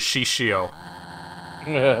punches Shishio.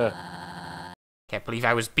 Can't believe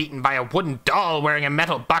I was beaten by a wooden doll wearing a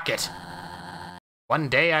metal bucket. One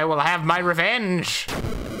day I will have my revenge.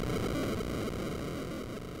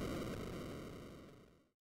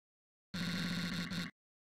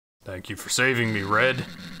 Thank you for saving me, Red.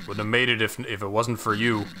 Wouldn't have made it if it wasn't for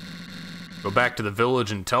you. Go back to the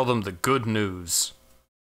village and tell them the good news.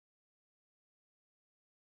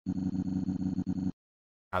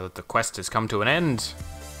 Now that the quest has come to an end,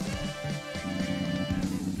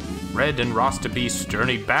 Red and Rasta Beast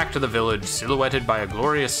journey back to the village, silhouetted by a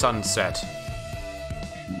glorious sunset.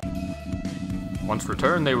 Once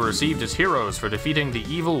returned, they were received as heroes for defeating the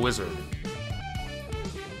evil wizard.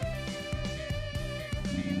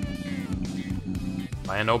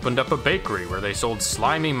 Lion opened up a bakery where they sold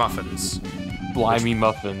slimy muffins. Slimy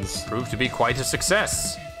muffins. Proved to be quite a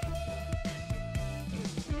success.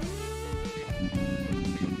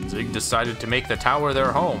 Zig decided to make the tower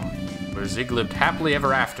their home, where Zig lived happily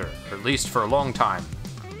ever after, or at least for a long time.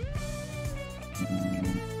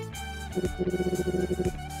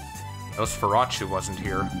 Nosferatu wasn't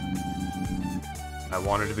here. I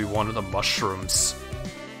wanted to be one of the mushrooms.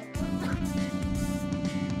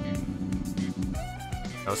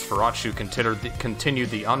 Nosferatu continued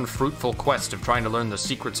the unfruitful quest of trying to learn the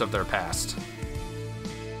secrets of their past.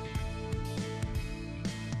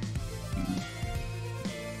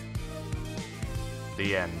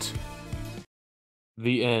 The end.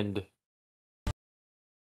 The end.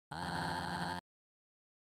 That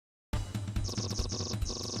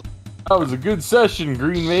was a good session,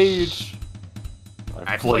 Green Mage.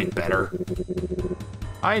 I played better.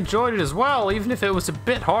 I enjoyed it as well, even if it was a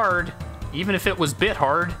bit hard. Even if it was bit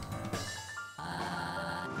hard.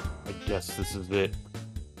 I guess this is it.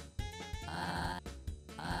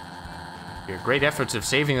 Your great efforts of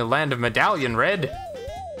saving the land of Medallion, Red.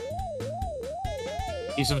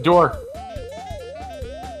 Piece of door.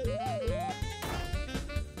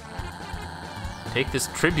 Take this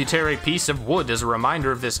tributary piece of wood as a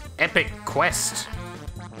reminder of this epic quest.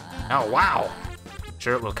 Oh, wow.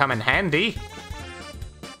 Sure it will come in handy.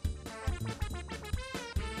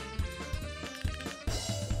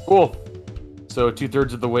 Cool. So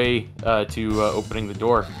 2/3 of the way to opening the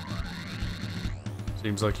door.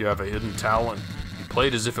 Seems like you have a hidden talent. You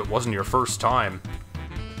played as if it wasn't your first time.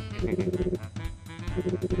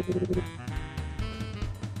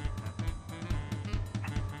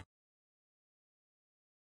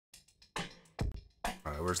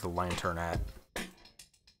 Alright, where's the lantern at?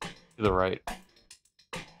 To the right.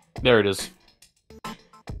 There it is.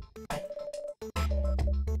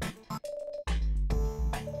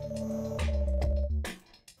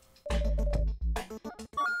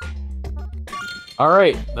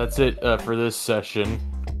 Alright, that's it for this session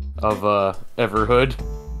of Everhood.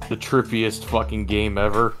 The trippiest fucking game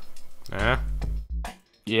ever. Eh?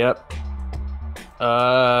 Yep.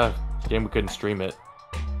 Shame we couldn't stream it.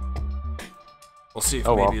 We'll see if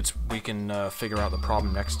maybe we can figure out the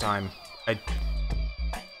problem next time.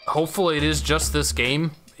 Hopefully it is just this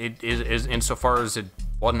game. It is insofar as it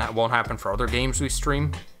won't happen for other games we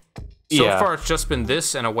stream. So far it's just been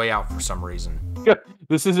this and A Way Out for some reason.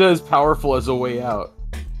 This is as powerful as A Way Out.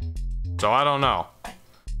 So I don't know.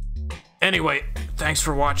 Anyway, thanks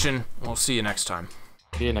for watching. We'll see you next time.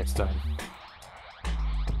 See you next time.